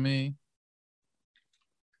 You know what I mean?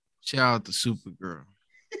 Shout out to Supergirl.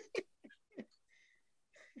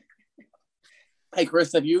 Hey,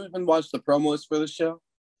 Chris, have you even watched the promos for the show?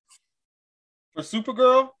 For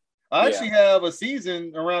Supergirl? I actually have a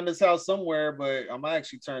season around this house somewhere, but I might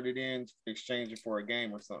actually turn it in, exchange it for a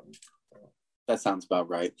game or something. That sounds about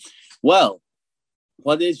right. Well,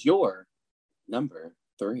 what is your number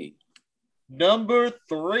 3? Number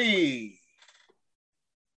 3.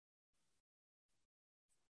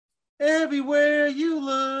 Everywhere you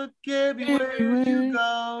look, everywhere you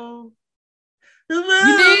go. You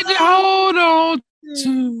need to hold on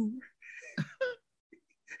to.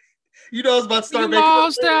 You know, I was about to start making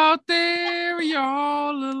lost out there, you're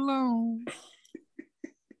all alone.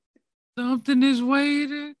 Something is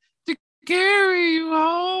waiting to carry you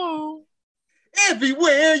home.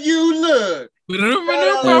 Everywhere you look.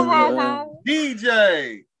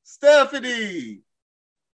 DJ, Stephanie,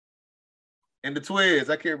 and the twins.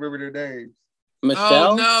 I can't remember their names.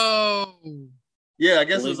 Michelle? Oh, no. Yeah, I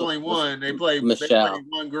guess it was only one. They played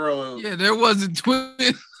one girl. Yeah, there wasn't twins.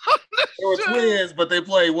 There were twins, but they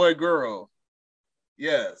played one girl.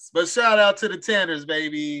 Yes. But shout out to the Tanners,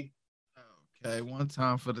 baby. Okay, one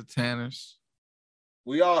time for the Tanners.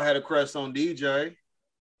 We all had a crush on DJ.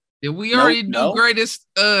 Did we already do greatest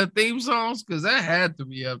theme songs? Because that had to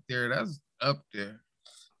be up there. That's up there.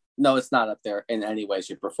 No, it's not up there in any way,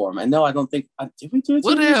 shape, or form. And no, I don't think. Did we do it?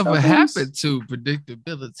 Whatever happened to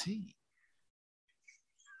predictability?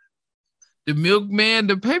 The Milkman,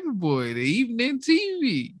 the Paperboy, the Evening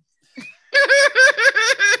TV.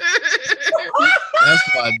 That's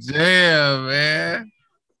my jam, man.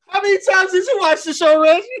 How many times did you watch the show,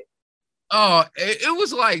 Reggie? Oh, it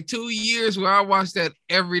was like 2 years where I watched that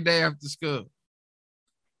every day after school.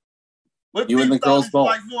 What you and the girls both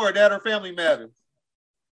like more, that or Family Matters?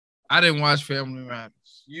 I didn't watch Family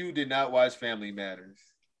Matters. You did not watch Family Matters.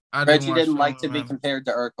 Reggie didn't like to be compared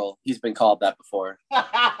to Urkel. He's been called that before.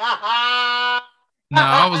 No,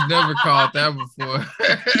 I was never called that before.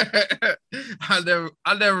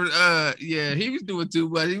 I never, yeah, he was doing too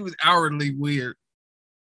much. He was outwardly weird.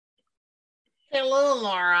 Hello,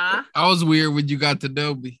 Laura. I was weird when you got to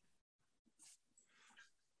know me.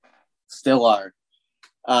 Still are.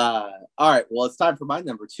 All right, well, it's time for my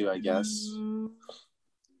number 2, I guess.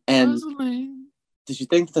 And did you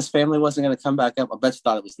think this family wasn't going to come back up? I bet you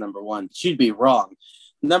thought it was number one. She'd be wrong.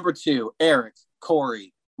 Number two, Eric,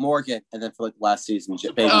 Corey, Morgan, and then for like last season,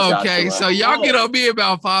 baby Joshua. Okay, so y'all get on me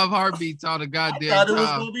about 5 heartbeats all the goddamn time. I thought it was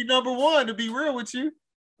going to be number one, to be real with you.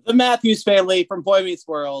 The Matthews family from Boy Meets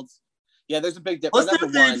World. Yeah, there's a big difference. What's their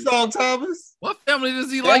theme song, Thomas? What family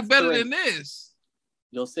does he like better than this?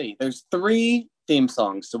 You'll see. There's 3 theme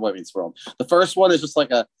songs to Boy Meets World. The first one is just like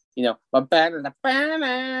a, there's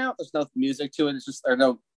no music to it. It's just, or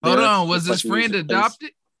no. Hold on, was his friend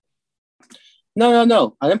adopted?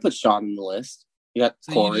 No. I didn't put Sean on the list. You got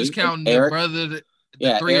so Corey. You just counting Eric, the brother, the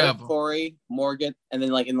 3 Eric, of them. Corey, Morgan, and then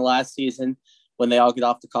like in the last season, when they all get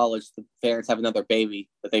off to college, the parents have another baby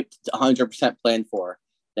that they 100% planned for,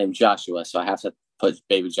 named Joshua. So I have to put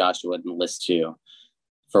baby Joshua in the list too,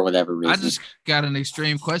 for whatever reason. I just got an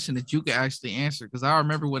extreme question that you could actually answer, because I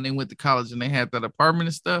remember when they went to college and they had that apartment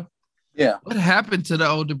and stuff. Yeah. What happened to the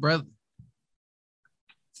older brother?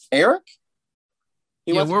 Eric?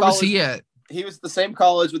 Where was he at? He was the same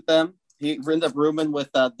college with them. He ended up rooming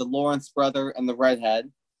with the Lawrence brother and the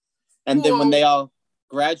redhead. And then when they all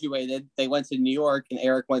graduated, they went to New York, and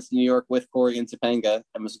Eric went to New York with Corey and Topanga,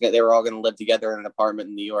 and they were all going to live together in an apartment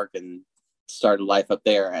in New York and started life up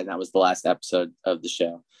there. And that was the last episode of the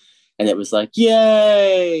show. And it was like,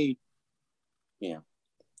 yay! Yeah.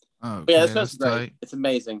 Oh, yeah, this show's great. Tight. It's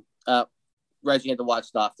amazing. Reggie had to watch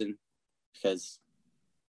it often because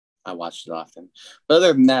I watched it often. But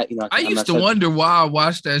other than that, I used to wonder why I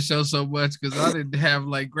watched that show so much, because I didn't have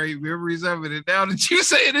like great memories of it. And now that you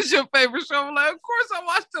say it is your favorite show, I'm like, of course I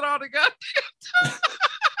watched it all the goddamn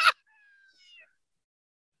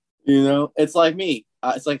time. It's like me.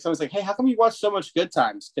 It's like someone's like, hey, how come you watch so much Good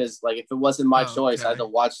Times? Because like if it wasn't my choice, I had to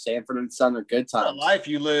watch Sanford and Son or Good Times. What a life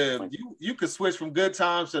you live. You could switch from Good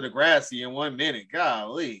Times to Degrassi in 1 minute.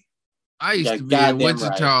 Golly. I used to be in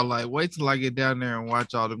Wichita, like, wait till I get down there and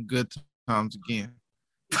watch all them Good Times again.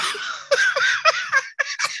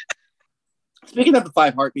 Speaking of the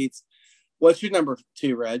 5 heartbeats, what's your number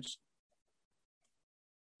 2, Reg?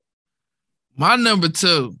 My number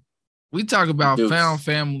 2, we talk about found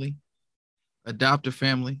family, adopted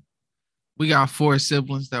family. We got 4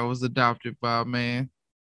 siblings that was adopted by a man,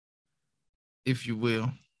 if you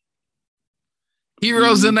will.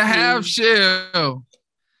 Heroes in the Half Shell.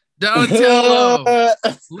 Donatello,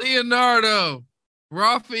 Leonardo,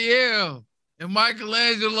 Raphael, and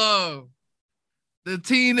Michelangelo. The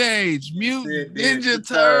Teenage Mutant Ninja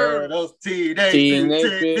Turtles. Teenage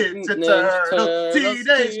Mutant Ninja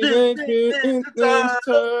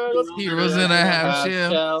Turtles. Heroes in a Half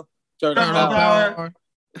Shell. Turtle Power.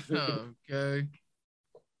 Okay.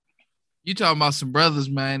 You talking about some brothers,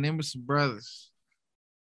 man. Them were some brothers.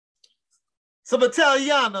 Some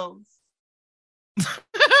Italianos.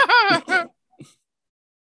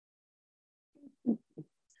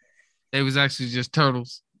 They was actually just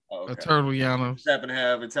turtles. Okay. Turtle-yanos. Happen to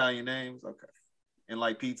have Italian names, okay. And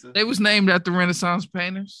like pizza. They was named after Renaissance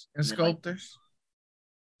painters and sculptors.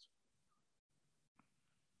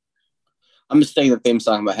 I'm just saying the theme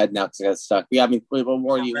song in my head now because I got stuck. Yeah, I mean, what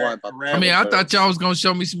more do you want? I thought y'all was gonna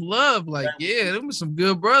show me some love. Like, yeah, them was some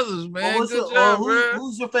good brothers, man. Good job,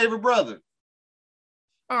 who's your favorite brother?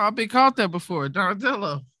 Oh, I've been called that before.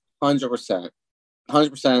 Donatello. 100%.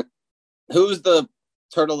 Who's the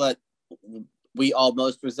turtle that we all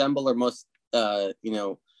most resemble or most, I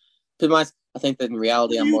think that in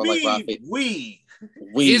reality I'm more like Rafi. We.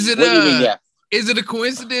 Is it yeah. Is it a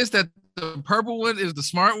coincidence that the purple one is the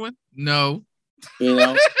smart one? No.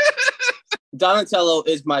 Donatello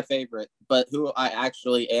is my favorite, but who I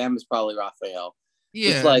actually am is probably Raphael.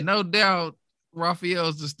 Yeah, no doubt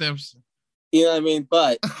Raphael's the Stimson. You know what I mean?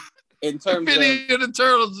 But in terms of the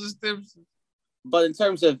Turtles is Stimson. But in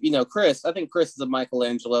terms of, Chris, I think Chris is a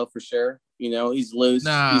Michelangelo for sure. He's loose,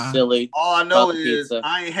 he's silly. All I know is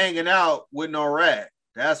I ain't hanging out with no rat.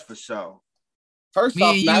 That's for sure. First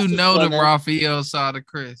off, the Raphael side of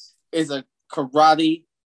Chris is a karate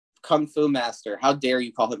kung fu master. How dare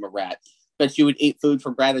you call him a rat? Bet you would eat food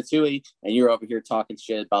from Ratatouille, and you're over here talking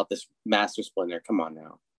shit about this Master Splinter. Come on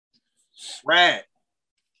now. Rat.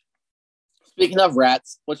 Speaking of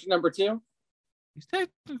rats, what's your number 2? He's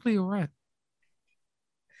technically a rat.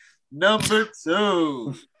 Number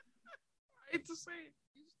 2. I hate to say it.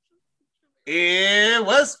 In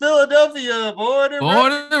West Philadelphia, born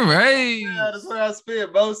and raised. Yeah, that's where I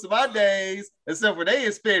spend most of my days, except for they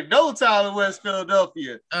didn't spend no time in West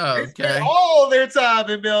Philadelphia. Oh, okay. They spent all their time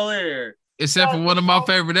in Bel Air. Except for one of my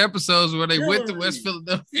favorite episodes where they went to West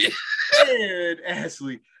Philadelphia. And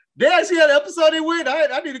Ashley. They actually had an episode they went.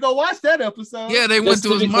 I need to go watch that episode. Yeah, they went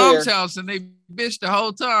to his mom's house and they bitched the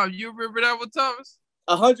whole time. You remember that one, Thomas?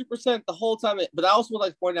 100% the whole time. But I also would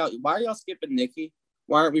like to point out, why are y'all skipping Nikki?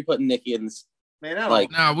 Why aren't we putting Nikki in this? Man, I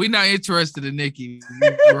Like, Nah, we're not interested in Nikki.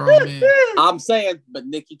 You grown man. I'm saying, but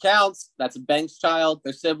Nikki counts. That's a Banks child.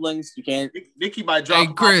 They're siblings. You can't. Nikki might drop.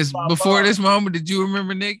 Hey, Chris, before this moment, did you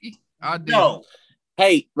remember Nikki? I did. No.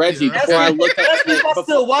 Hey, Reggie, Yeah, before I looked up, I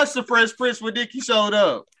still watched the Fresh Prince when Nikki showed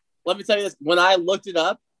up. let me tell you this. When I looked it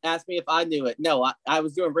up, asked me if I knew it. No, I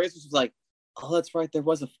was doing research. Was like, oh, that's right. There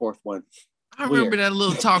was a fourth one. I remember that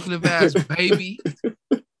little talkative ass baby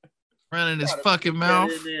running his fucking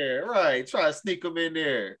mouth. In there. Right. Try to sneak him in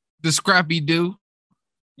there. The Scrappy Doo.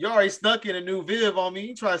 You already snuck in a new Viv on me.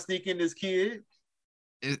 You try to sneak in this kid.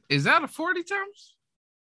 Is that a 40 terms?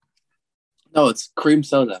 No, it's cream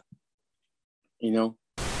soda. You know,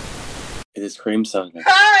 it is cream soda.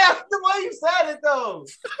 Hey, the way you said it though.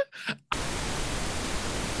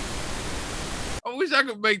 I wish I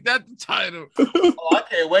could make that the title. Oh, I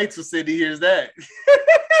can't wait till Cindy hears that.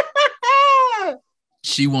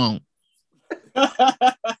 She won't.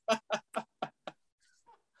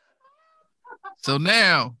 So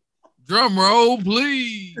now, drum roll,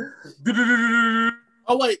 please.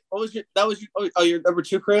 Oh wait, what was your? That was your. Oh, your number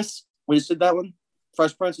 2, Chris. We just did that one.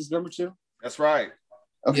 Fresh Prince is number 2. That's right.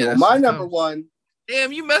 Okay, Yeah, well, that's my tough. number 1.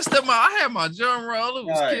 Damn, you messed up I had my drum roll. It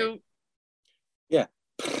was Right. cute. Yeah.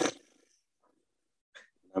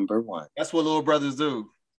 Number 1. That's what little brothers do.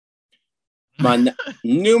 My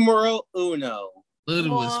numero uno.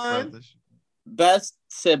 Littlest One. brothers. Best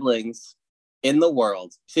siblings in the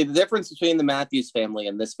world. See, the difference between the Matthews family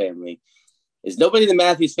and this family is nobody in the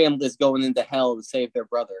Matthews family is going into hell to save their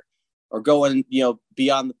brother or going,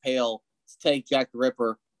 beyond the pale to take Jack the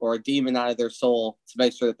Ripper or a demon out of their soul to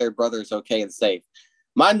make sure that their brother is okay and safe.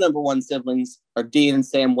 My number 1 siblings are Dean and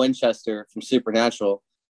Sam Winchester from Supernatural,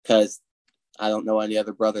 because I don't know any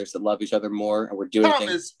other brothers that love each other more and we're doing Thomas,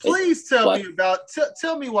 things. please tell What? me about.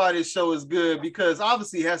 Tell me why this show is good, because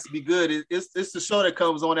obviously it has to be good. It's the show that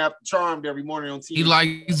comes on after Charmed every morning on TV. He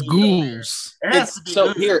likes ghouls. It has to be So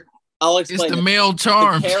good. here, I'll It's explain. the male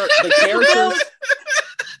charm. The characters.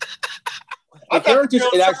 I The thought characters,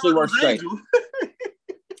 Bill it actually Charmed works was great.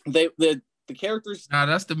 Angel. The characters, Nah,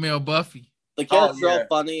 that's the male Buffy. the characters are yeah. all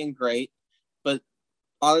funny and great, but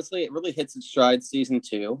honestly, it really hits its stride season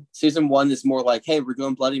 2. Season 1 is more like, hey, we're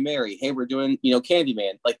doing Bloody Mary. Hey, we're doing,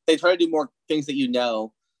 Candyman. Like, they try to do more things that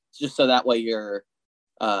just so that way you're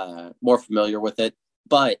more familiar with it.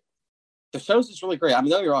 But the show's just really great. I mean,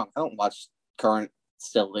 don't get me wrong, I don't watch current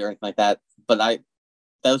still or anything like that, but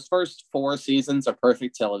those first 4 seasons are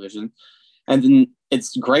perfect television. And then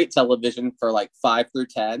it's great television for like 5 through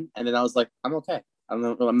 10. And then I was like, I'm okay. I'm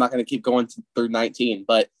not going to keep going through 19,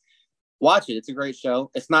 but watch it. It's a great show.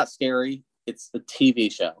 It's not scary. It's a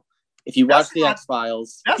TV show. If you watch the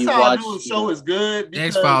X-Files, That's how I know the show is good.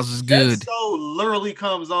 because X-Files is good. That show literally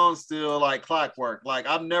comes on still like clockwork. Like,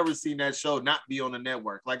 I've never seen that show not be on the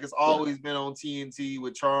network. Like, it's always been on TNT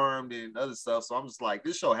with Charmed and other stuff. So I'm just like,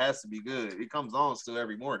 this show has to be good. It comes on still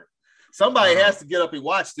every morning. Somebody has to get up and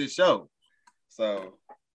watch this show. So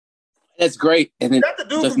it's great. And it that the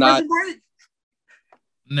dude does from not. Prison Break?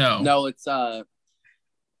 No. It's oh,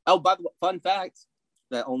 by the way, fun fact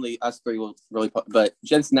that only us 3 will really put, but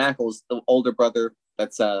Jensen Ackles, the older brother,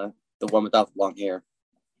 that's the one without the long hair,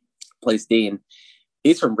 plays Dean.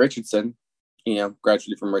 He's from Richardson,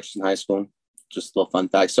 graduated from Richardson High School. Just a little fun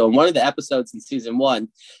fact. So in one of the episodes in season 1,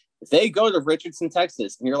 they go to Richardson,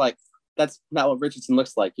 Texas, and you're like, that's not what Richardson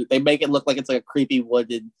looks like. They make it look like it's like a creepy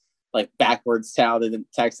wooded, like backwards town in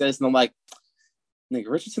Texas. And I'm like,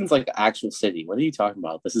 Richardson's like an actual city. What are you talking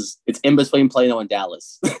about? It's in between Plano and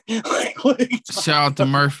Dallas. Like, what are you Shout out to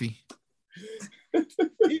Murphy.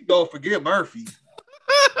 You go forget Murphy.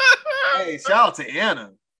 Hey, shout out to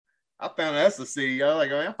Anna. I found that's a city.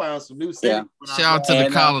 I found some new cities. Yeah. Shout out to the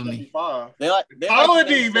colony. They like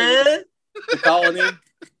Colony, man. The colony.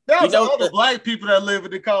 That was all the black people that live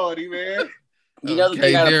in the colony, man. You know,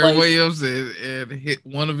 Okay, the Darren Williams and hit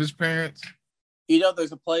one of his parents.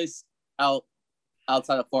 There's a place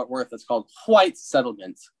outside of Fort Worth that's called White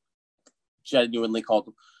Settlement. Genuinely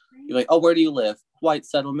called. You're like, oh, where do you live? White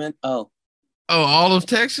Settlement. Oh, all of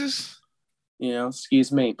Texas?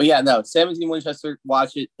 Excuse me. But yeah, no, 17 Winchester,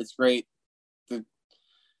 watch it. It's great. The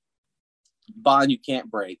bond you can't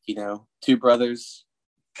break, 2 brothers.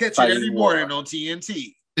 Catch it every morning on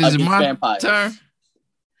TNT. Is it my vampires. turn?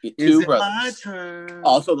 2 brothers. My turn?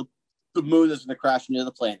 Also, the moon is going to crash into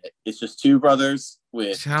the planet. It's just 2 brothers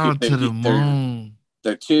with. Shout out to the moon.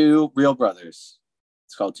 They're 2 real brothers.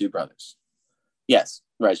 It's called 2 brothers. Yes,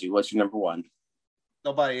 Reggie, what's your number 1?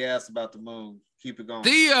 Nobody asked about the moon. Keep it going.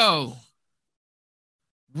 Theo.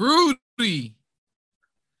 Rudy.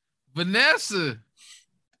 Vanessa.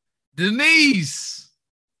 Denise,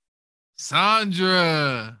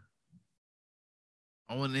 Sandra.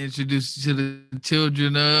 I want to introduce you to the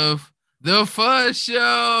children of The Fuzz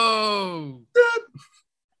Show.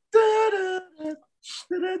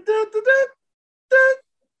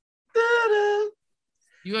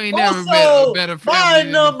 You ain't never met a better family. My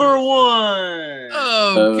number one.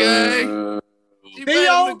 Okay. She made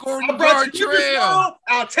him the Gordon Gartrell.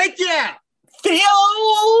 I'll take you out. Theo.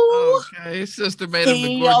 Okay, his sister made him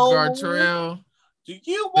the Gordon Gartrell. Do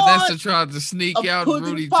you want Vanessa tried to sneak out.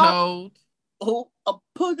 Rudy pop? told. Oh, a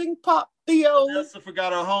pudding pop, Theo. Vanessa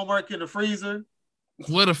forgot her homework in the freezer.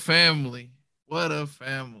 What a family. What a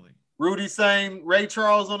family. Rudy sang Ray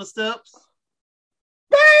Charles on the steps.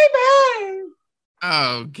 Baby.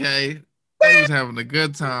 Okay. They was having a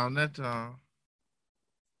good time that time.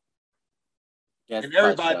 Yes, And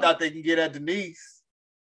everybody thought they could get at Denise.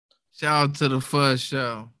 Shout out to The Fuzz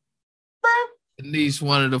Show. Denise,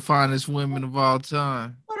 one of the finest women of all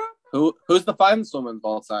time. Who's the finest woman of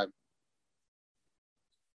all time?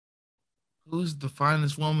 Who's the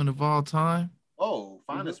finest woman of all time? Oh,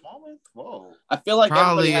 finest woman? Whoa. I feel like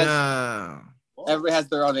Probably everybody has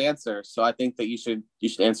their own answer, so I think that you should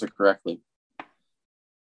answer correctly.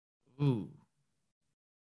 Ooh.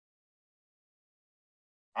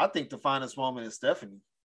 I think the finest woman is Stephanie.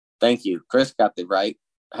 Thank you. Chris got it right.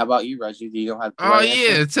 How about you, Reggie? Do you know how to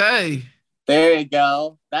yeah, Tay. There you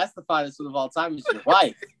go. That's the finest one of all time. Is your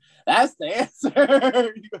wife. That's the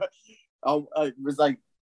answer. It was like,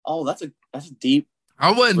 oh, that's a deep.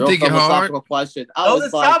 I wasn't thinking hard. Question.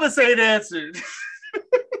 Thomas ain't answered.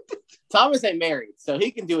 Thomas ain't married, so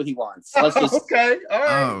he can do what he wants. Let's just okay. All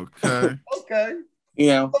right. Okay. Okay. You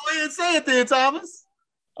know. Go ahead and say it then, Thomas.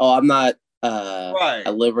 Oh, I'm not right.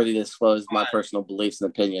 at liberty to disclose my personal beliefs and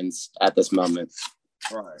opinions at this moment.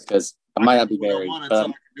 Right. Because I might not be married, but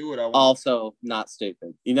I'm do also not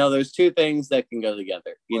stupid. You know, there's two things that can go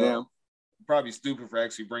together. You know, probably stupid for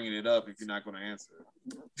actually bringing it up if you're not going to answer it.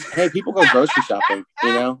 Hey, people go grocery shopping. You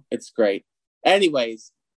know, it's great.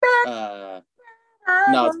 Anyways, no,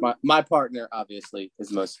 it's my partner. Obviously, is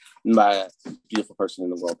the most beautiful person in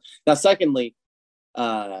the world. Now, secondly,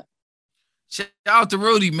 shout out to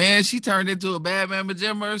Rudy, man. She turned into a bad mamma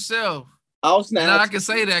jamma herself. And I can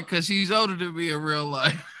say that because she's older than me in real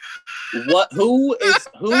life. Who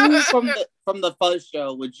from the Fuzz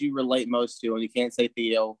Show would you relate most to? And you can't say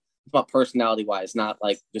Theo. It's about personality wise, not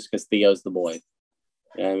like just because Theo's the boy.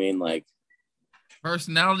 You know what I mean? Like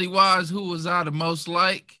personality wise, who was I the most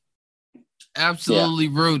like? Absolutely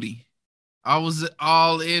Rudy. I was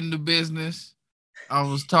all in the business. I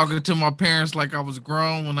was talking to my parents like I was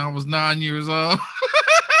grown when I was 9 years old.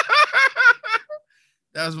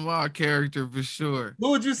 That's my character for sure. Who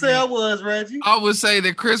would you say I was, Reggie? I would say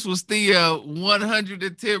that Chris was Theo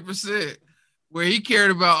 110%, where he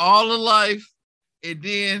cared about all of life. And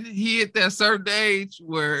then he hit that certain age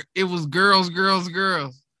where it was girls, girls,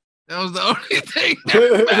 girls. That was the only thing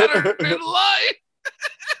that mattered in life.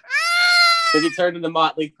 Did he turn into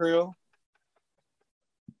Motley Crue?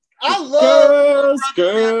 I love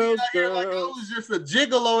girls. Like I was just a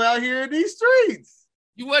gigolo out here in these streets.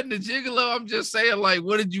 You wasn't a gigolo. I'm just saying, like,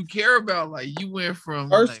 what did you care about? Like, you went from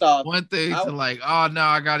first off one thing to like, oh no,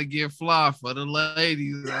 I gotta get fly for the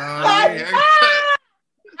ladies. I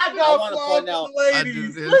want to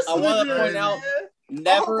point out,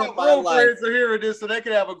 never in my life. Friends are hearing this, so they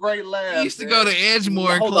can have a great laugh. He used to go to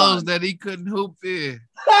Edgemore and clothes that he couldn't hoop in.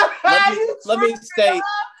 Let me state.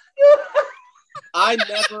 I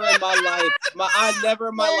never in my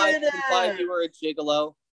life implied you were a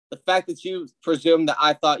gigolo. The fact that you presumed that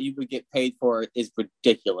I thought you would get paid for it is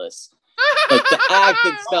ridiculous. Like the act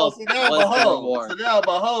itself was the reward. So now I'm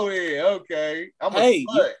a hoe here. Okay.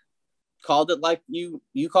 Called it like you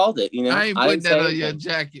called it. You know, I ain't putting that on your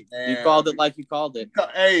jacket. Man. You called it like you called it.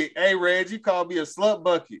 Hey, Reg, you called me a slut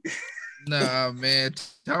bucket. Nah, man.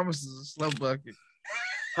 Thomas is a slut bucket.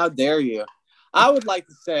 How dare you? I would like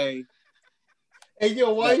to say, hey,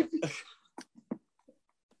 your wife.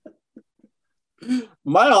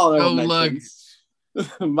 My honorable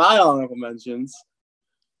mentions.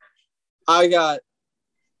 I got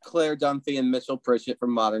Claire Dunphy and Mitchell Pritchett from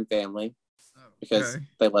Modern Family because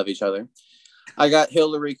they love each other. I got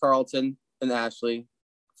Hillary Carlton and Ashley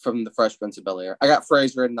from The Fresh Prince of Bel-Air. I got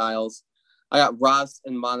Fraser and Niles. I got Ross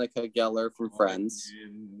and Monica Geller from Friends.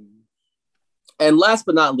 And last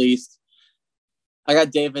but not least, I got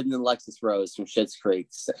David and Alexis Rose from Schitt's Creek.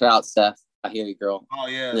 Shout out, Steph. I hear you, girl. Oh,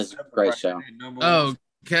 yeah. This is a great show.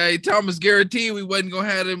 Okay. Thomas guaranteed we wasn't going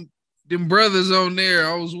to have them brothers on there.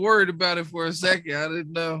 I was worried about it for a second. I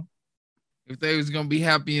didn't know if they was going to be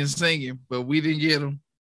happy and singing, but we didn't get them.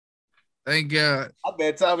 Thank God. I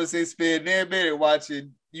bet Thomas ain't spent a minute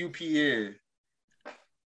watching UPN.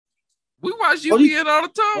 We watch UPN all the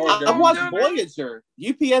time. I watch Voyager.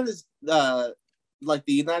 UPN is like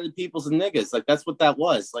the United Peoples and Niggas. Like that's what that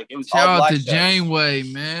was. Like it was. Shout all out to shows. Janeway,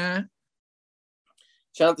 man.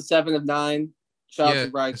 Shout out to 7 of 9. Shout out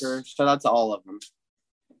to Riker. Shout out to all of them.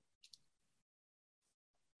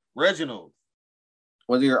 Reginald.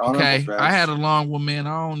 What are your honorables? Okay, I had a long one, man.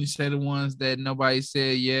 I only say the ones that nobody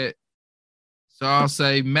said yet. So I'll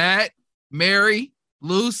say Matt, Mary,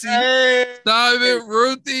 Lucy, Simon,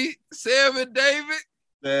 Ruthie, Sam, and David.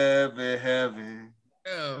 Seventh Heaven.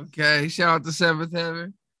 Okay, shout out to Seventh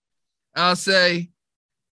Heaven. I'll say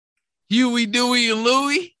Huey, Dewey, and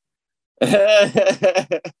Louie.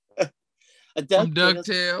 From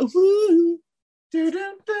DuckTales.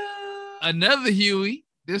 Another Huey,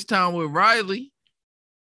 this time with Riley.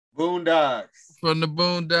 Boondocks. From the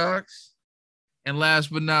Boondocks. And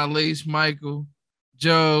last but not least, Michael,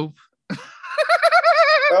 Job.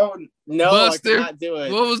 Oh, no, Buster. I cannot do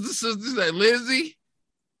it. What was the sister's name? Lindsay?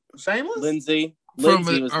 Shameless? Lindsay. From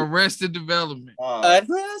Lindsay was Arrested Development.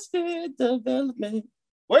 Arrested Development.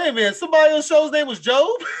 Wait a minute, somebody on the show's name was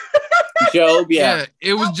Job? Job, yeah.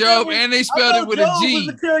 It was Job, and they spelled it with a G. Was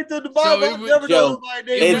the character in the Bible. So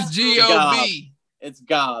it was G-O-B. It's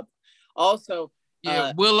Gob. Also,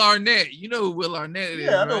 Will Arnett. You know who Will Arnett is,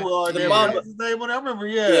 I know right? Will Arnett. What's his name? I remember,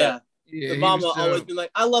 Yeah. Yeah, the mama always been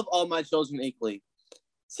like, I love all my children equally,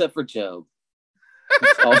 except for Job.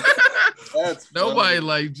 That's nobody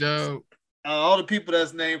like Job. All the people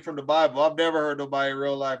that's named from the Bible, I've never heard nobody in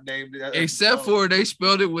real life named it. Except for they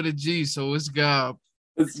spelled it with a G, so it's Gob.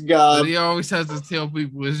 It's Gob. But he always has to tell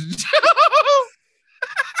people it's Job.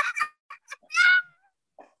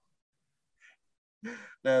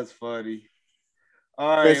 That's funny.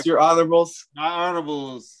 All right. Chris, your honorables. My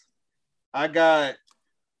honorables. I got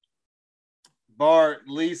Bart,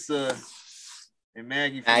 Lisa, and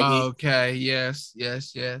Maggie. Okay, yes.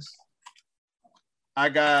 I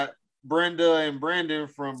got Brenda and Brendan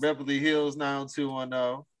from Beverly Hills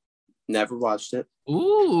 90210. Never watched it.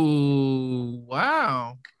 Ooh,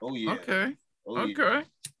 wow. Oh, yeah. Okay. Oh, yeah. Okay.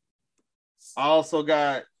 I also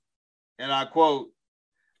got, and I quote,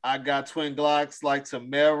 I got twin Glocks like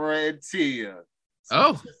Tamara and Tia.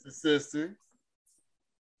 Sister.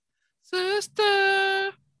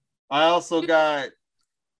 I also got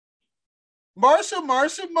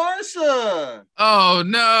Marsha. Oh,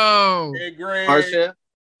 no. And Greg. Marsha,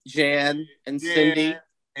 Jan, and Cindy,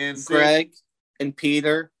 and Greg, and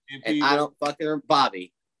Peter, and I don't fucking remember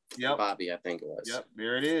Bobby. Yep. Bobby, I think it was. Yep,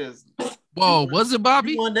 there it is. Whoa, was it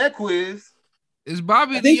Bobby? You won that quiz. Is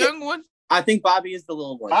Bobby the young one? I think Bobby is the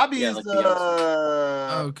little one. Bobby is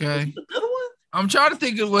the okay. The middle one? I'm trying to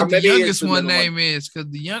think of what the youngest one name is, because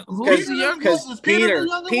the young who's the youngest? Because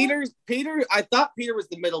Peter. I thought Peter was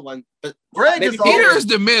the middle one, but Greg is Peter is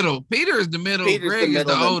the middle. Peter is the middle. Greg is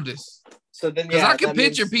the one. oldest. So then, because I can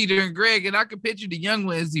picture Peter and Greg, and I can picture the young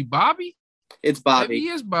one. Is he Bobby? It's Bobby. Maybe he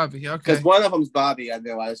is Bobby. Okay. Because one of them's Bobby. I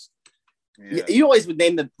realized. Yeah. You always would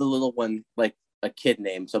name the little one like a kid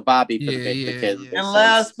name. So Bobby for the kid. Yeah. And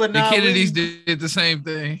last but not least, the Kennedys least, did the same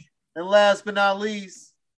thing. And last but not least,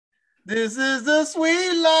 this is the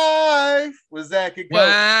sweet life with Zach and Cody.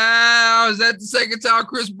 Wow, is that the second time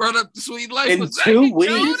Chris brought up the sweet life? In 2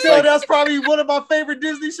 weeks. You know, that's probably one of my favorite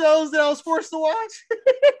Disney shows that I was forced to watch.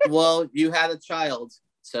 Well, you had a child,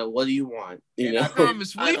 so what do you want? You know? I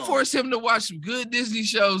promise, we forced him to watch some good Disney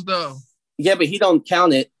shows, though. Yeah, but he don't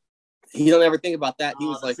count it. He don't ever think about that. He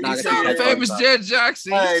was like, he saw famous Jet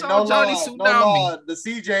Jackson. Hey, he saw Johnny Tsunami. The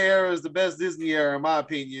CJ era is the best Disney era, in my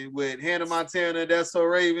opinion, with Hannah Montana and That's So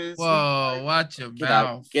Ravens. Whoa, watch your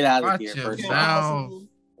mouth. Get out of here. First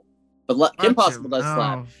but Kim Possible does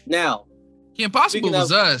slap. Now, Kim Possible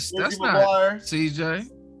was us. That's not CJ.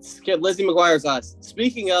 Lizzie McGuire's us.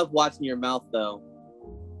 Speaking of watching your mouth, though,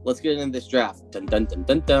 let's get into this draft. Dun dun dun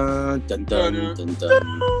dun dun dun dun dun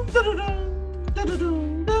dun.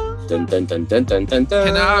 Dun, dun, dun, dun, dun, dun, dun.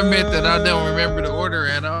 Can I admit that I don't remember the order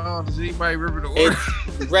at all? Does anybody remember the order?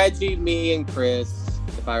 It's Reggie, me, and Chris,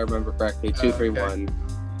 if I remember correctly. 2, 3, 1.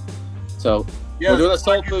 So we're doing a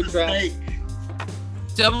soul food draft.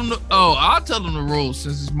 Tell them. I'll tell them the rules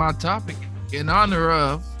since it's my topic. In honor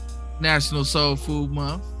of National Soul Food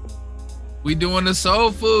Month, we doing a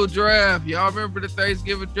soul food draft. Y'all remember the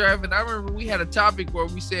Thanksgiving draft? And I remember we had a topic where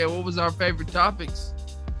we said what was our favorite topics.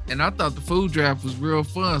 And I thought the food draft was real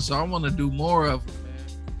fun, so I want to do more of it, man.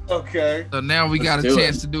 Okay. So now we got a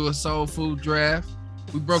chance to do a soul food draft.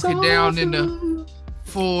 We broke it down into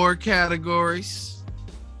 4 categories,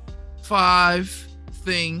 5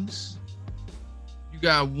 things. You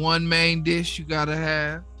got 1 main dish you gotta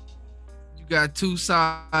have. got 2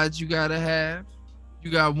 sides you gotta have.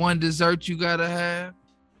 You got 1 dessert you gotta have,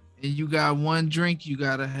 and you got 1 drink you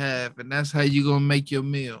gotta have, and that's how you gonna make your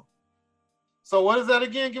meal. So what is that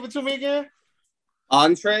again? Give it to me again.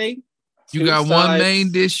 Entree. You got 1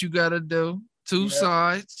 main dish you gotta do, 2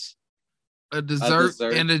 sides, a dessert,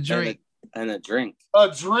 and a drink. And a drink. A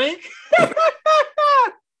drink?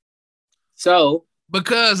 So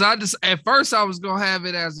because at first I was gonna have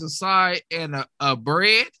it as a side and a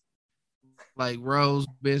bread, like rose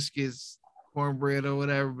biscuits, cornbread or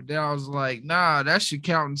whatever. But then I was like, nah, that should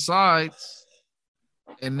count in sides.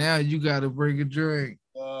 And now you gotta bring a drink.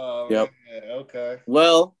 Oh, yep. Man. Okay.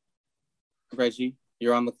 Well, Reggie,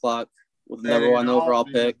 you're on the clock with the number 1 overall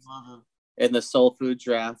pick in the Soul Food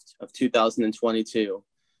Draft of 2022.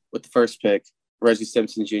 With the first pick, Reggie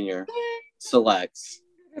Simpson Jr. selects.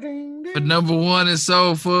 But number 1 is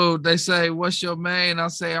soul food. They say, what's your main? I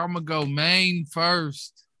say, I'm going to go main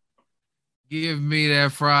first. Give me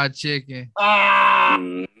that fried chicken.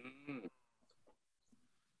 Mm-hmm.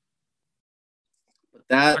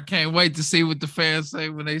 I can't wait to see what the fans say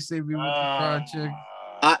when they see me with the fried chicken.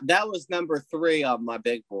 That was number 3 on my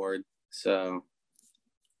big board. So,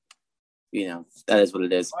 that is what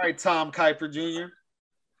it is. All right, Tom Kuiper Jr.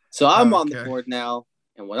 So I'm on the board now.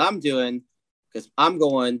 And what I'm doing, because I'm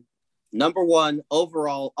going number 1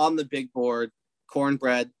 overall on the big board,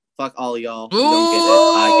 cornbread. Fuck all y'all. You don't get it.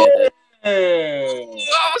 I get it. Hey.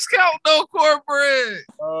 I was counting no cornbread.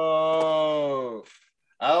 Oh,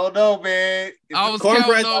 I don't know, man. I was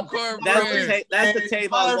counting no cornbread. That's the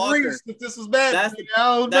Tavon Walker. If this was bad, that's the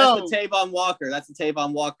Tavon Walker. That's the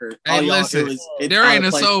Tavon Walker. Hey, listen, there ain't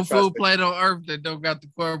a soul food plate on earth that don't got the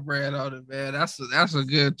cornbread on it, man. That's a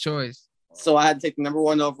good choice. So I had to take the number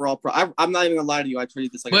 1 overall. I'm not even gonna lie to you. I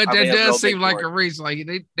treated this like, but that does seem like a reach. Like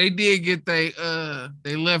they did get they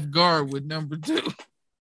left guard with number 2.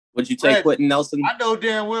 Would you take Quentin Nelson? I know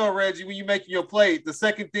damn well, Reggie, when you making your plate, the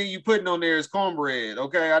second thing you putting on there is cornbread.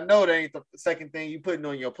 Okay, I know that ain't the second thing you putting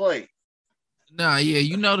on your plate. Nah, yeah,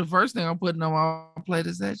 the first thing I'm putting on my plate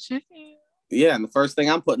is that chicken. Yeah, and the first thing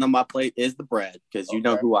I'm putting on my plate is the bread because you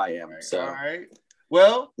know who I am. So all right.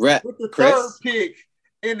 Well, with the third pick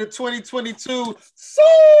in the 2022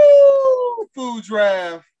 Soul Food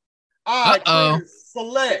Draft, I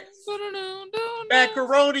select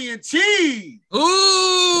macaroni and cheese. Ooh!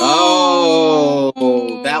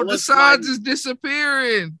 Oh, that was the sides is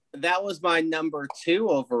disappearing. That was my number 2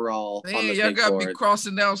 overall. Man, y'all got me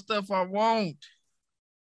crossing down stuff I won't.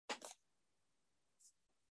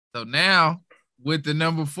 So now, with the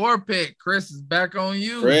number 4 pick, Chris is back on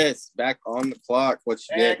you. Chris, back on the clock. What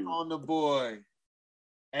you getting? Back on the board.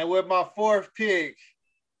 And with my 4th pick,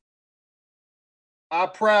 I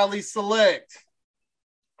proudly select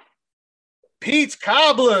peach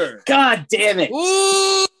cobbler. God damn it.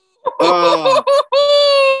 Ooh.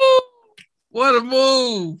 What a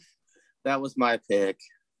move. That was my pick.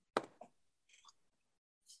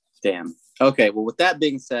 Damn. Okay, well, with that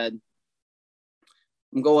being said,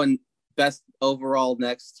 I'm going best overall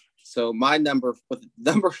next. So my number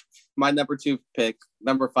 2 pick,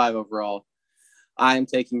 number 5 overall, I am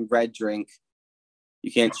taking red drink.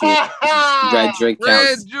 You can't choose. Red drink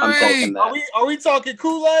counts. Drink. I'm taking that. Are we talking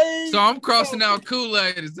Kool-Aid? So I'm crossing out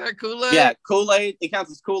Kool-Aid. Is that Kool-Aid? Yeah, Kool-Aid. It counts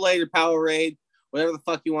as Kool-Aid or Powerade, whatever the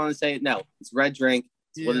fuck you want to say. No, it's red drink.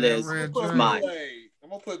 It's what it is. It's mine. I'm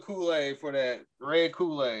gonna put Kool-Aid for that. Red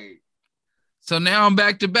Kool-Aid. So now I'm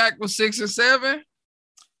back to back with 6 and 7.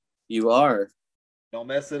 You are. Don't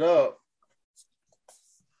mess it up.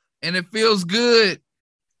 And it feels good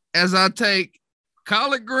as I take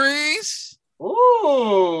collard greens.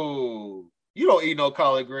 Ooh, you don't eat no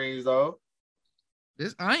collard greens though.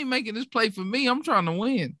 I ain't making this play for me. I'm trying to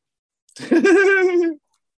win.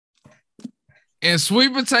 And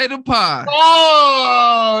sweet potato pie.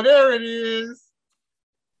 Oh, there it is.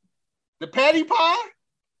 The patty pie?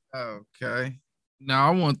 Okay. Now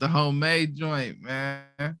I want the homemade joint,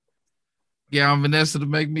 man. Yeah, I'm Vanessa to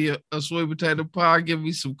make me a sweet potato pie. Give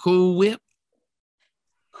me some Cool Whip.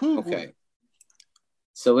 Cool. Okay.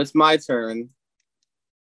 So it's my turn.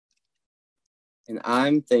 And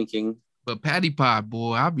I'm thinking. But patty pie,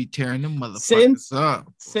 boy, I'll be tearing them motherfuckers up.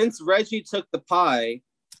 Since Reggie took the pie,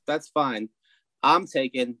 that's fine. I'm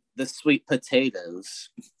taking the sweet potatoes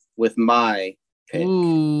with my pick.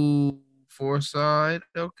 Ooh, for a side.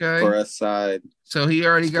 Okay. For a side. So he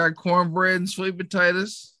already got cornbread and sweet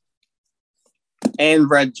potatoes. And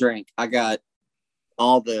red drink. I got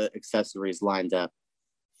all the accessories lined up.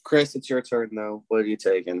 Chris, it's your turn, though. What are you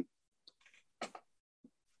taking?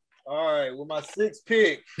 All right, with my 6th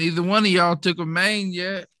pick. Neither one of y'all took a main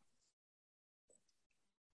yet.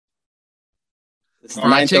 It's Fried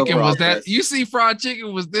ninth chicken overall, was that? Chris. You see, fried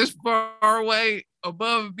chicken was this far away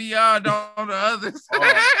above and beyond all the others.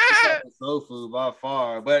 Soul food by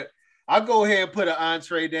far, but I'll go ahead and put an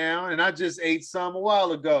entree down, and I just ate some a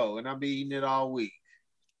while ago, and I've been eating it all week.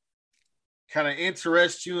 Kind of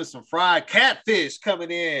interest you in some fried catfish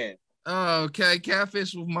coming in. Oh, okay,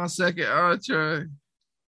 catfish was my second entree.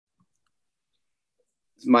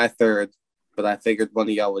 It's my third, but I figured one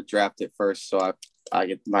of y'all would draft it first, so I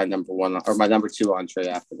get my number one or my number two entree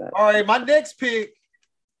after that. All right, my next pick.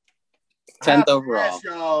 10th overall.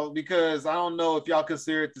 Y'all, because I don't know if y'all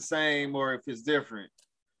consider it the same or if it's different.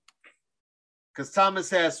 Because Thomas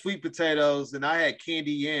had sweet potatoes and I had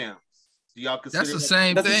candy yams. Do y'all consider that's the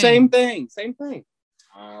same That's thing? The same thing. Same thing.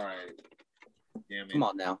 All right. Damn it. Come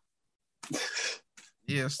on now.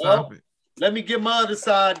 Yeah, stop it. Let me get my other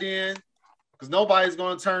side then, because nobody's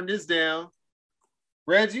going to turn this down.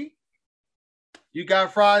 Reggie, you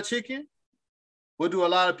got fried chicken? What do a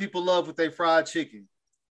lot of people love with their fried chicken?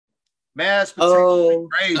 Mashed potatoes and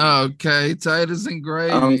gravy. Okay, potatoes and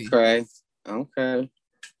gravy. Okay.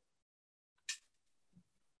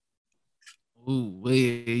 Ooh,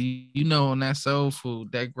 you know, on that soul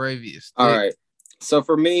food, that gravy is thick. All right. So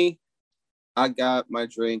for me, I got my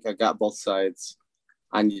drink. I got both sides.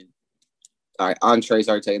 All right, entrees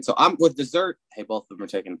are taken. So I'm with dessert. Hey, both of them are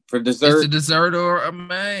taken. For dessert. It's a dessert or a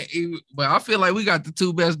man. But I feel like we got the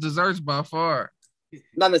two best desserts by far.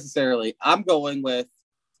 Not necessarily. I'm going with,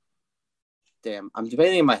 I'm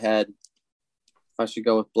debating in my head if I should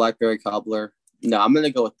go with blackberry cobbler. No, I'm going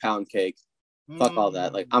to go with pound cake. Fuck all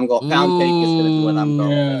that. Like, I'm going, pound cake is going to be what I'm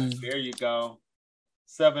going with. There you go.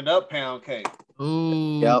 7-Up pound cake.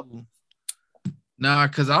 Ooh. Yep. Nah,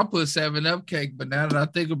 because I'll put 7-Up cake, but now that I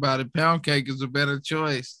think about it, pound cake is a better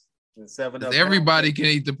choice. 7-Up. Everybody can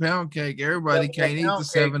eat the pound cake. Everybody can't eat the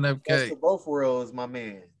 7-Up cake. That's both worlds, my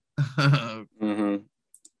man. Mm-hmm.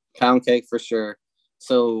 Pound cake for sure.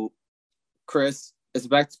 So, Chris, it's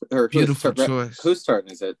back to her. Beautiful choice. Whose turn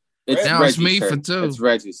is it? Now it's me for two. It's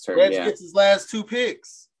Reggie's turn. Reggie gets his last two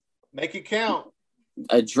picks. Make it count.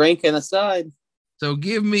 A drink and a side. So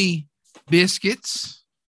give me biscuits.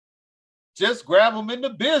 Just grab them in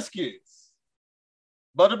the biscuits.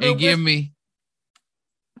 Buttermilk. And give me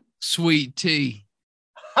sweet tea.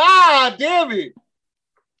 Ha! Damn it.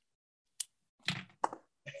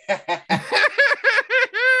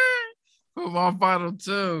 For my final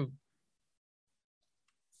two.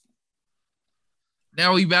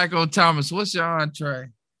 Now we back on Thomas. What's your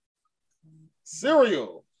entree?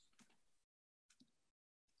 Cereal.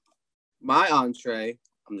 My entree,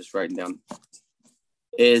 I'm just writing down,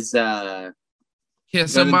 is can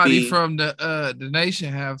somebody from the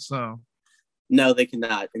nation have some? No, they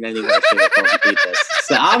cannot in any way, shape, or form eat this.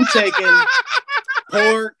 So I'm taking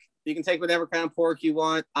pork. You can take whatever kind of pork you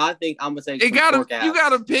want. I think I'm gonna take pork ass. You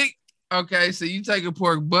gotta pick. Okay, so you take a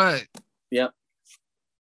pork butt. Yep.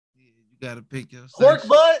 You gotta pick your pork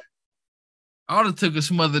butt. I would have took a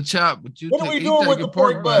smothered chop, but what are we doing with the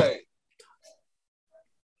pork butt?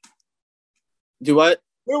 Do what?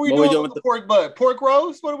 What are we doing with the pork butt? Pork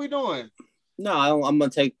roast? What are we doing? No, I'm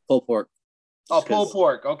gonna take pulled pork. Oh, pulled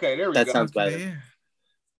pork. Okay, there we go. That sounds better. Yeah.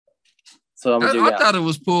 So I'm gonna do I thought it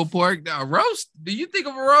was pulled pork. Now, roast. Do you think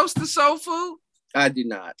of a roast as soul food? I do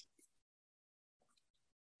not.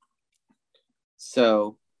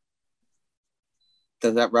 So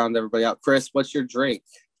does that round everybody out? Chris, what's your drink?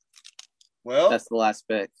 Well, that's the last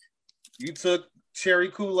pick. You took cherry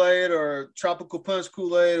Kool-Aid or tropical punch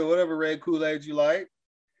Kool-Aid or whatever red Kool-Aid you like.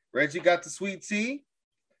 Reggie got the sweet tea.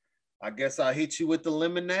 I guess I'll hit you with the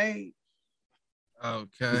lemonade.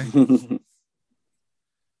 Okay.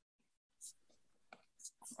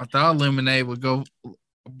 I thought lemonade would go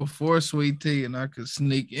before sweet tea and I could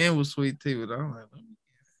sneak in with sweet tea, but I'm like,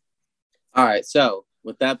 all right. So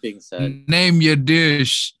with that being said, name your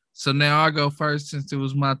dish. So now I go first since it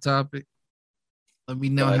was my topic. Let me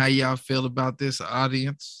know how y'all feel about this,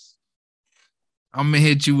 audience. I'm going to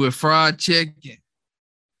hit you with fried chicken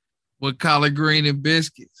with collard green and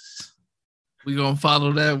biscuits. We're going to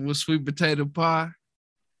follow that with sweet potato pie.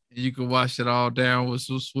 And you can wash it all down with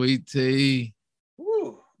some sweet tea.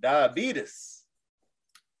 Ooh, diabetes.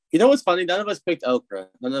 You know what's funny? None of us picked okra.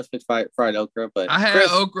 None of us picked fried okra. But I had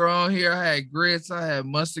okra on here. I had grits. I had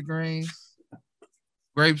mustard greens,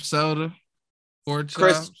 grape soda, pork chops.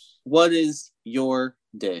 Chris, what is your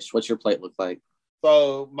dish? What's your plate look like?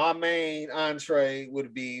 So my main entree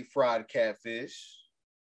would be fried catfish.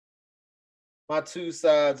 My two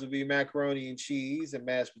sides would be macaroni and cheese and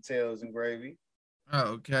mashed potatoes and gravy.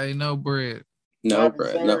 Okay, no bread. No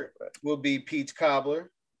bread. No bread. Will be peach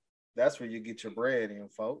cobbler. That's where you get your bread in,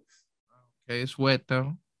 folks. Okay, it's wet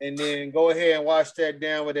though. and then go ahead and wash that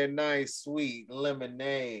down with that nice sweet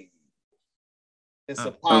lemonade. It's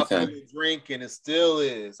a popular drink, and it still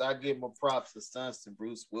is. I give my props to Stunts and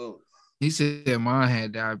Bruce Willis. He said mine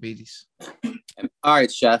had diabetes. All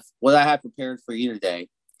right, Chef. What I have prepared for you today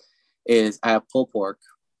is I have pulled pork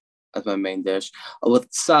as my main dish with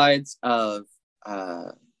sides of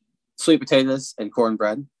sweet potatoes and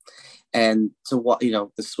cornbread. And so, the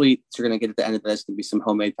sweet you're going to get at the end of this going to be some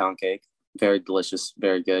homemade pound cake. Very delicious,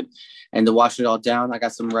 very good. And to wash it all down, I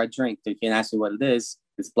got some red drink. You can't ask me what it is.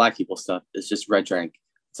 It's black people stuff. It's just red drink.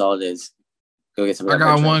 That's all it is. Go get some. I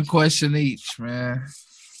got one question each, man.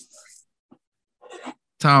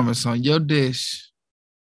 Thomas, on your dish,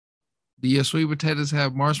 do your sweet potatoes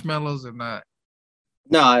have marshmallows or not?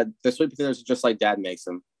 No, the sweet potatoes are just like Dad makes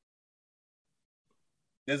them.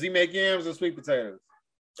 Does he make yams or sweet potatoes?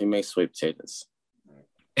 He makes sweet potatoes.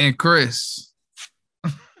 And Chris,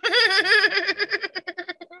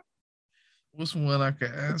 what's one I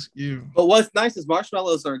can ask you? But what's nice is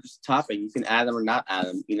marshmallows are just topping. You can add them or not add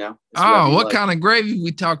them, What kind of gravy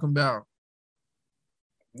we talking about?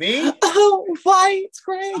 Me? Oh, white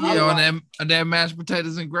gravy. Yeah, on that mashed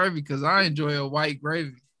potatoes and gravy, because I enjoy a white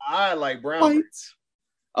gravy. I like brown white. Gravy.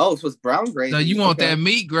 Oh, so it's brown gravy. No, you want that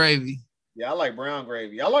meat gravy. Yeah, I like brown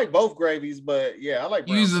gravy. I like both gravies, but yeah, I like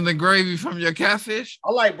brown using the gravy from your catfish.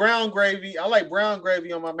 I like brown gravy. I like brown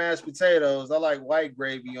gravy on my mashed potatoes. I like white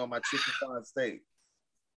gravy on my chicken fried steak.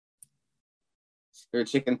 Your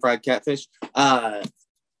chicken fried catfish.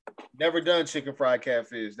 Never done chicken fried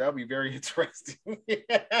catfish. That would be very interesting. Is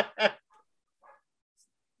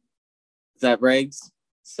that Regs?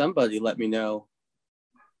 Somebody let me know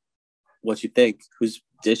what you think. Whose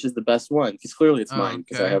dish is the best one? Because clearly it's mine,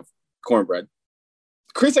 because I have cornbread.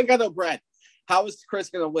 Chris ain't got no bread. How is Chris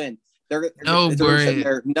going to win? No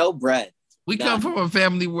bread. No bread. We come from a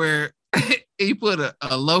family where he put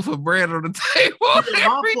a loaf of bread on the table.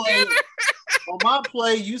 On my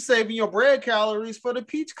plate, you saving your bread calories for the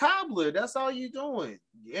peach cobbler. That's all you doing.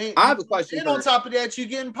 I have a question. And on top of that, you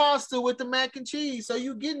getting pasta with the mac and cheese, so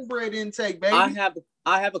you getting bread intake, baby. I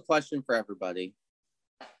have a question for everybody.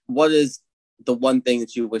 What is the one thing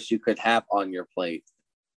that you wish you could have on your plate?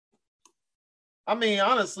 I mean,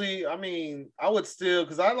 honestly, I would still,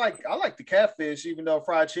 because I like the catfish, even though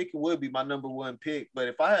fried chicken would be my number one pick. But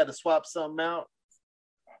if I had to swap something out,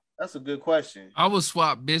 that's a good question. I would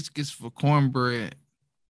swap biscuits for cornbread.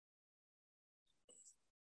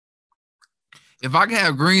 If I could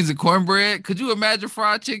have greens and cornbread, could you imagine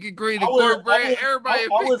fried chicken, green, and cornbread?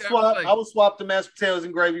 I would swap the mashed potatoes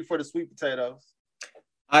and gravy for the sweet potatoes.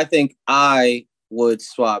 I think I would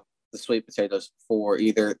swap the sweet potatoes for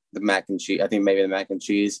either the mac and cheese. I think maybe the mac and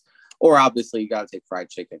cheese, or obviously you got to take fried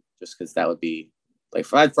chicken, just because that would be like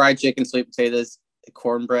fried chicken, sweet potatoes,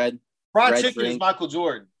 cornbread. Fried chicken is Michael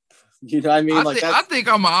Jordan. You know what I mean? I think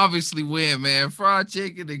I'm going to obviously win, man. Fried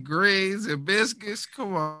chicken and greens and biscuits.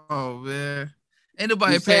 Come on, man. Ain't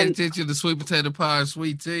nobody paying attention to sweet potato pie and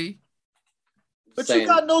sweet tea. But you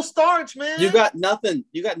got no starch, man. You got nothing.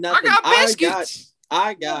 I got biscuits.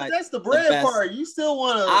 I got that's the bread part. You still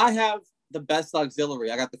want to. I have the best auxiliary.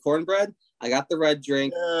 I got the cornbread. I got the red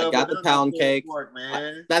drink. I got the pound cake. Pork,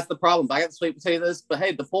 man. That's the problem. I got the sweet potatoes, but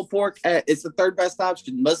hey, the pulled pork, it's the third best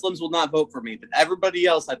option. Muslims will not vote for me, but everybody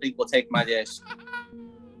else, I think, will take my dish.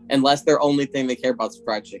 Unless their only thing they care about is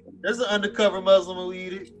fried chicken. There's an undercover Muslim who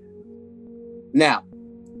eat it. Now,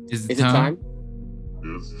 is it time?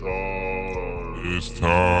 It's time. It's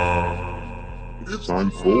time. It's time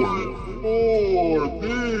for the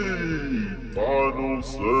final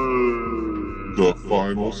say. The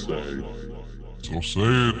final say. So say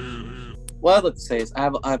it. What I'd like to say is I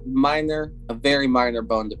have a very minor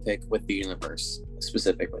bone to pick with the universe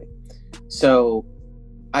specifically. So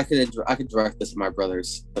I could direct this to my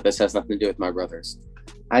brothers, but this has nothing to do with my brothers.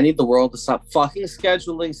 I need the world to stop fucking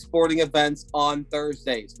scheduling sporting events on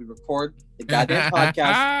Thursdays. We record the goddamn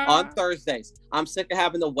podcast on Thursdays. I'm sick of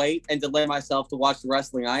having to wait and delay myself to watch the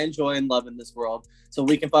wrestling I enjoy and love in this world so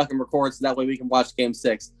we can fucking record so that way we can watch Game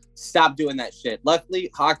 6. Stop doing that shit. Luckily,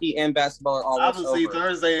 hockey and basketball are almost obviously over.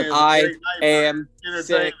 Thursday is I am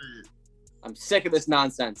sick. I'm sick of this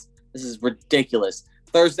nonsense. This is ridiculous.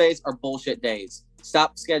 Thursdays are bullshit days.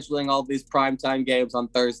 Stop scheduling all these primetime games on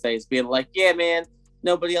Thursdays, being like, yeah, man,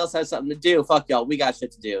 nobody else has something to do. Fuck y'all. We got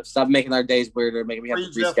shit to do. Stop making our days weirder, making me have to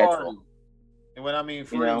reschedule. And when I mean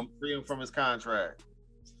free him from his contract.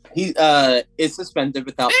 He is suspended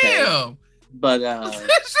without pay. But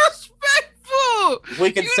disrespectful.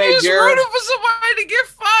 We can you say just rooting for somebody to get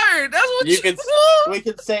fired. That's what you can. We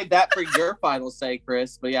can say that for your final say,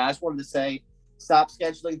 Chris. But yeah, I just wanted to say, stop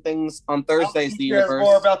scheduling things on Thursdays. He cares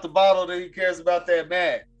more about the bottle than he cares about that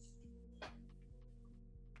match.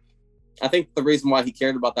 I think the reason why he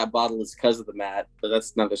cared about that bottle is because of the mat, but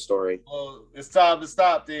that's another story. Well, it's time to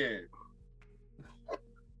stop then.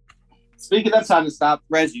 Speaking of time to stop,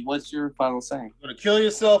 Reggie, what's your final say? You're gonna kill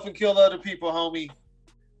yourself and kill other people, homie.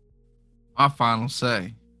 My final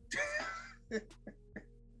say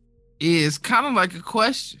is kind of like a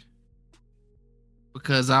question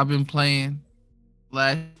because I've been playing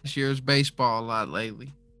last year's baseball a lot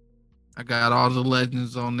lately. I got all the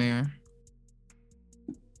legends on there.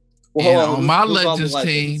 Well, and on my Legends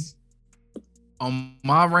team, on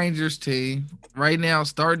my Rangers team, right now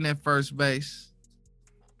starting at first base,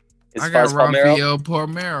 I got Rafael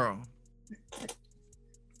Palmeiro.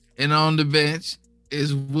 And on the bench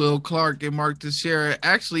is Will Clark and Mark Teixeira.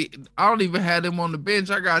 Actually, I don't even have them on the bench.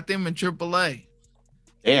 I got them in AAA.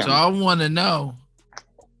 Damn. So I want to know,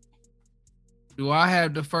 do I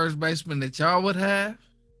have the first baseman that y'all would have?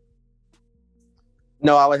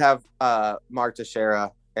 No, I would have Mark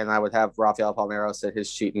Teixeira, and I would have Rafael Palmeiro sit his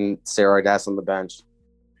cheating steroid ass on the bench.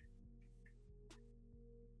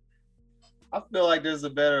 I feel like there's a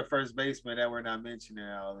better first baseman that we're not mentioning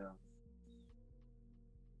out of them.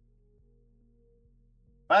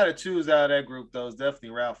 If I had to choose out of that group, though, it's definitely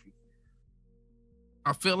Ralphie.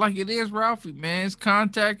 I feel like it is Ralphie, man. His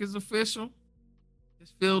contact is official.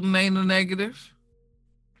 His fielding ain't a negative.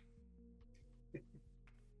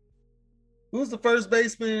 Who's the first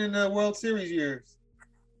baseman in the World Series years?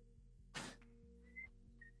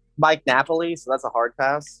 Mike Napoli, so that's a hard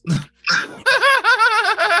pass.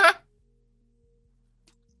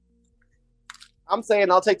 I'm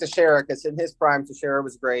saying I'll take Teixeira because in his prime, Teixeira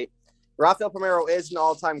was great. Rafael Palmeiro is an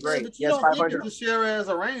all-time great. Yeah, but he you has don't think 500. of Teixeira as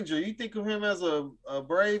a Ranger. You think of him as a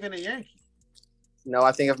Brave and a Yankee. No,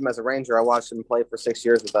 I think of him as a Ranger. I watched him play for 6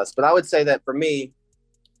 years with us. But I would say that for me,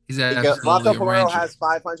 Rafael Palmeiro has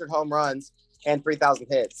 500 home runs and 3,000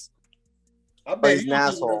 hits. I bet he's an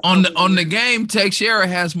asshole. On the game, Teixeira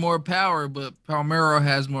has more power, but Palmeiro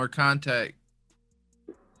has more contact.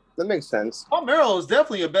 That makes sense. Palmeiro is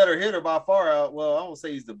definitely a better hitter by far. Well, I won't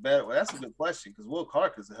say he's the better. Well, that's a good question because Will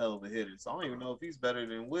Clark is a hell of a hitter. So I don't even know if he's better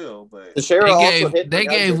than Will. But they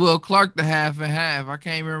gave Will Clark the half and half. I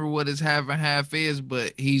can't remember what his half and half is,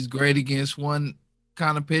 but he's great against one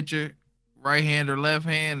kind of pitcher, right hand or left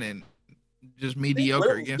hand, and just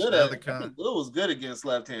mediocre against the other kind. Will was good against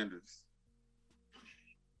left-handers.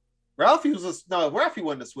 Ralphie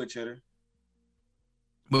wasn't a switch hitter.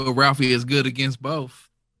 But Ralphie is good against both.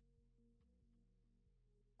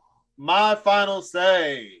 My final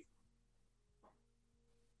say.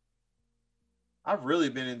 I've really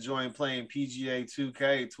been enjoying playing PGA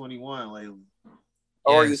 2K21 lately.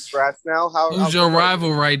 Oh, are you scratched now? Who's your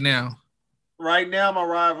rival right now? Right now, my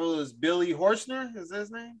rival is Billy Horschel. Is that his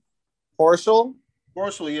name? Horschel,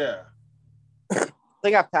 yeah. I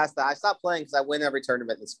think I passed that. I stopped playing because I win every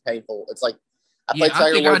tournament. It's painful. It's like I played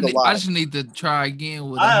Tiger Woods a lot. I just need to try again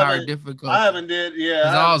with a higher difficulty. I haven't did, yeah.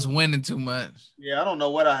 Because I was winning too much. Yeah, I don't know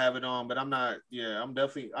what I have it on, but I'm not. Yeah, I'm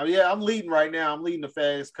definitely. I'm leading right now. I'm leading the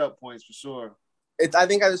fast cup points for sure. I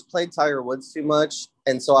think I just played Tiger Woods too much,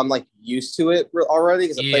 and so I'm like used to it already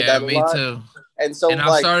because I played that a lot. Yeah, me too. And so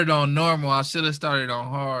I started on normal. I should have started on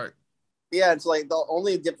hard. Yeah, it's like the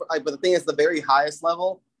only different. But the thing is, the very highest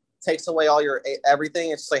level takes away all your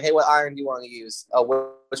everything. It's just like, hey, what iron do you want to use?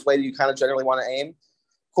 Which way do you kind of generally want to aim?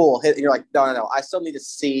 Cool. Hit. And you're like, no. I still need to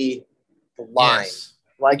see the line. Yes.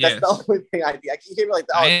 Like that's the only thing I can't hear like.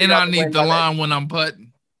 And I need the line when I'm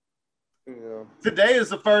putting. Yeah. Today is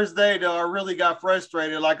the first day that I really got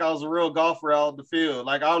frustrated, like I was a real golfer out in the field.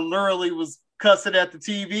 Like I literally was cussing at the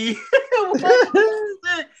TV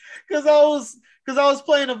because I was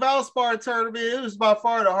playing a Valspar tournament. It was by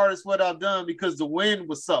far the hardest what I've done because the wind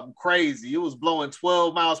was something crazy. It was blowing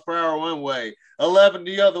 12 miles per hour one way, 11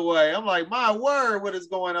 the other way. I'm like, my word, what is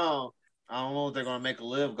going on? I don't know if they're gonna make a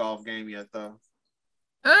live golf game yet though.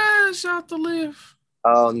 Shout to live.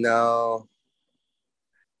 Oh no.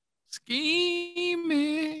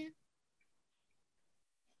 Scheming.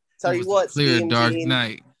 Tell you what, clear dark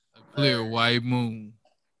night, a clear white moon.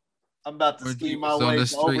 I'm about to scheme my way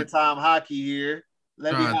to overtime hockey here.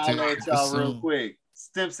 Let me holler at y'all real quick.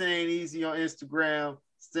 Stimson ain't easy on Instagram.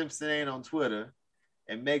 Stimson ain't on Twitter.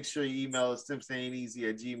 And make sure you email us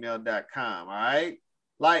stimsonainteasy@gmail.com. All right.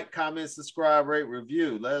 Like, comment, subscribe, rate,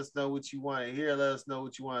 review. Let us know what you want to hear. Let us know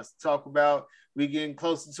what you want us to talk about. We getting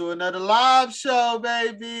closer to another live show,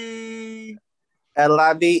 baby.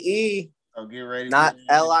 LIVE. Oh, get ready. Not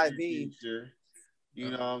LIV. You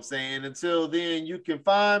know what I'm saying? Until then, you can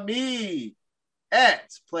find me at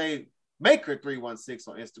Playmaker316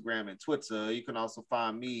 on Instagram and Twitter. You can also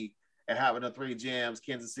find me at Hot 3 Jams,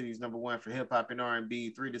 Kansas City's #1 for hip hop and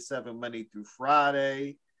R&B, 3 to 7 Monday through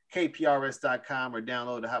Friday. KPRS.com, or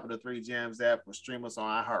download the Hop of the Three Jams app, or stream us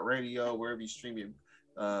on iHeartRadio, wherever you stream your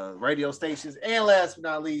radio stations. And last but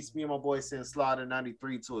not least, me and my boy Sin Slaughter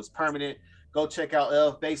 93 to is permanent. Go check out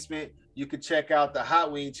Elf Basement. You can check out the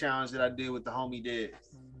Hot Wing Challenge that I did with the homie Dez.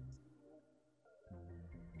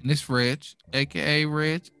 And it's Reg, aka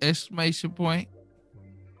Reg, exclamation point.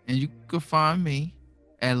 And you can find me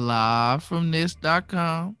at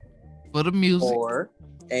livefromthis.com for the music.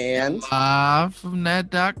 And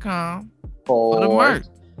livefromthat.com for the merch.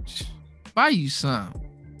 Buy you some.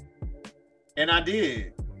 And I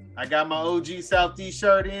did. I got my OG Southeast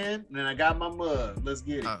shirt in, and then I got my mug. Let's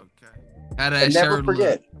get it. Okay. How that and never shirt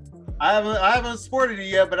forget. look? I haven't sported it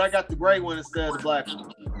yet, but I got the gray one instead of the black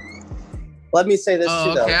one. Let me say this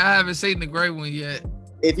too, though. Okay, I haven't seen the gray one yet.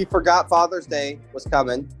 If you forgot Father's Day was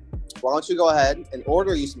coming, why don't you go ahead and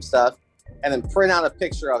order you some stuff and then print out a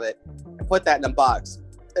picture of it and put that in a box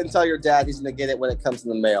and tell your dad he's going to get it when it comes in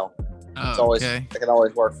the mail. It can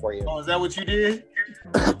always work for you. Oh, is that what you did?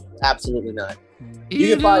 Absolutely not.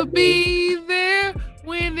 It'll be there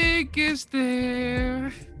when it gets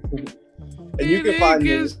there. And you can find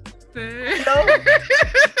me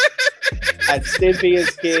at Stimpy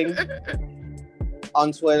is King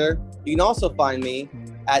on Twitter. You can also find me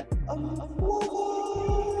at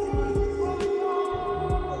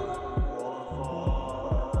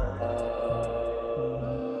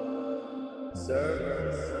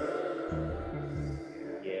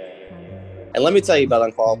And let me tell you about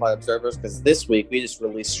Unqualified Observers, because this week we just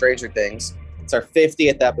released Stranger Things. It's our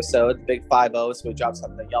 50th episode, big 5-0, so we dropped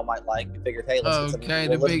something that y'all might like. We figured, hey, let's get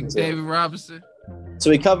something the big David Robinson. So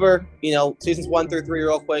we cover, seasons 1 through 3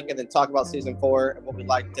 real quick, and then talk about season 4 and what we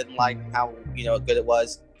liked, didn't like, how, good it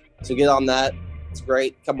was. So get on that. It's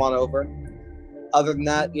great. Come on over. Other than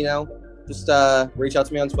that, just reach out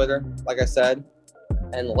to me on Twitter, like I said,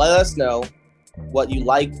 and let us know what you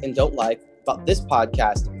like and don't like about this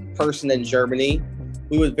podcast. Person in Germany,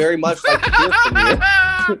 we would very much like to hear from you.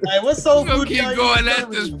 Hey, what soul food keep y'all going eat in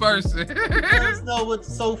at this person? Let us know what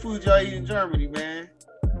soul food y'all eat in Germany, man.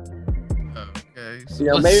 Okay.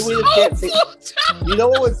 Maybe we just can't see. You know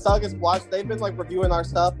what would suck is they've been reviewing our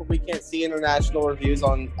stuff, but we can't see international reviews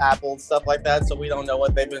on Apple and stuff like that, so we don't know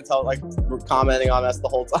what they've been commenting on us the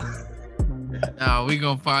whole time. No, we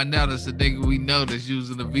gonna find out it's a nigga we know that's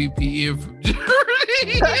using a VPN from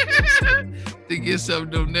Germany to get some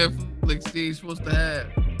of them Netflix things supposed to have.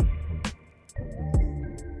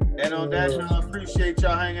 And on that note, I appreciate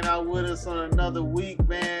y'all hanging out with us on another week,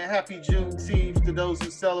 man. Happy Juneteenth to those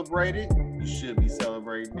who celebrate it. You should be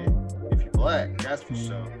celebrating it. If you're black, that's for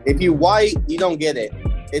sure. If you white, you don't get it.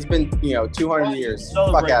 It's been 200 years.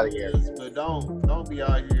 Fuck out of here. But don't be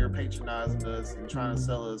out here patronizing us and trying to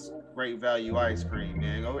sell us great value ice cream,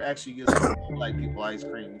 man. Go actually get some black people ice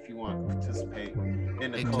cream if you want to participate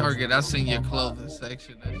in the culture. Target, I seen your clothing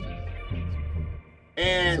section.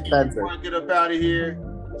 And before I get up out of here,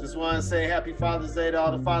 just want to say happy Father's Day to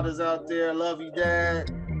all the fathers out there. Love you, Dad.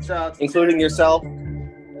 Shout out to including yourself.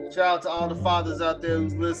 Shout out to all the fathers out there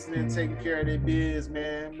who's listening, taking care of their biz,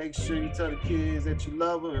 man. Make sure you tell the kids that you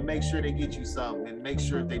love them and make sure they get you something. And make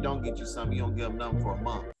sure if they don't get you something, you don't give them nothing for a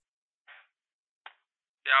month.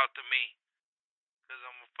 Shout out to me, because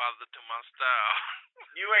I'm a father to my style.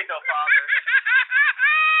 You ain't no father.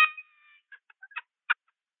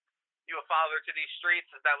 You a father to these streets?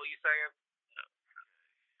 Is that what you saying?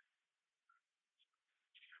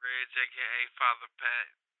 Reg, aka Father Pat.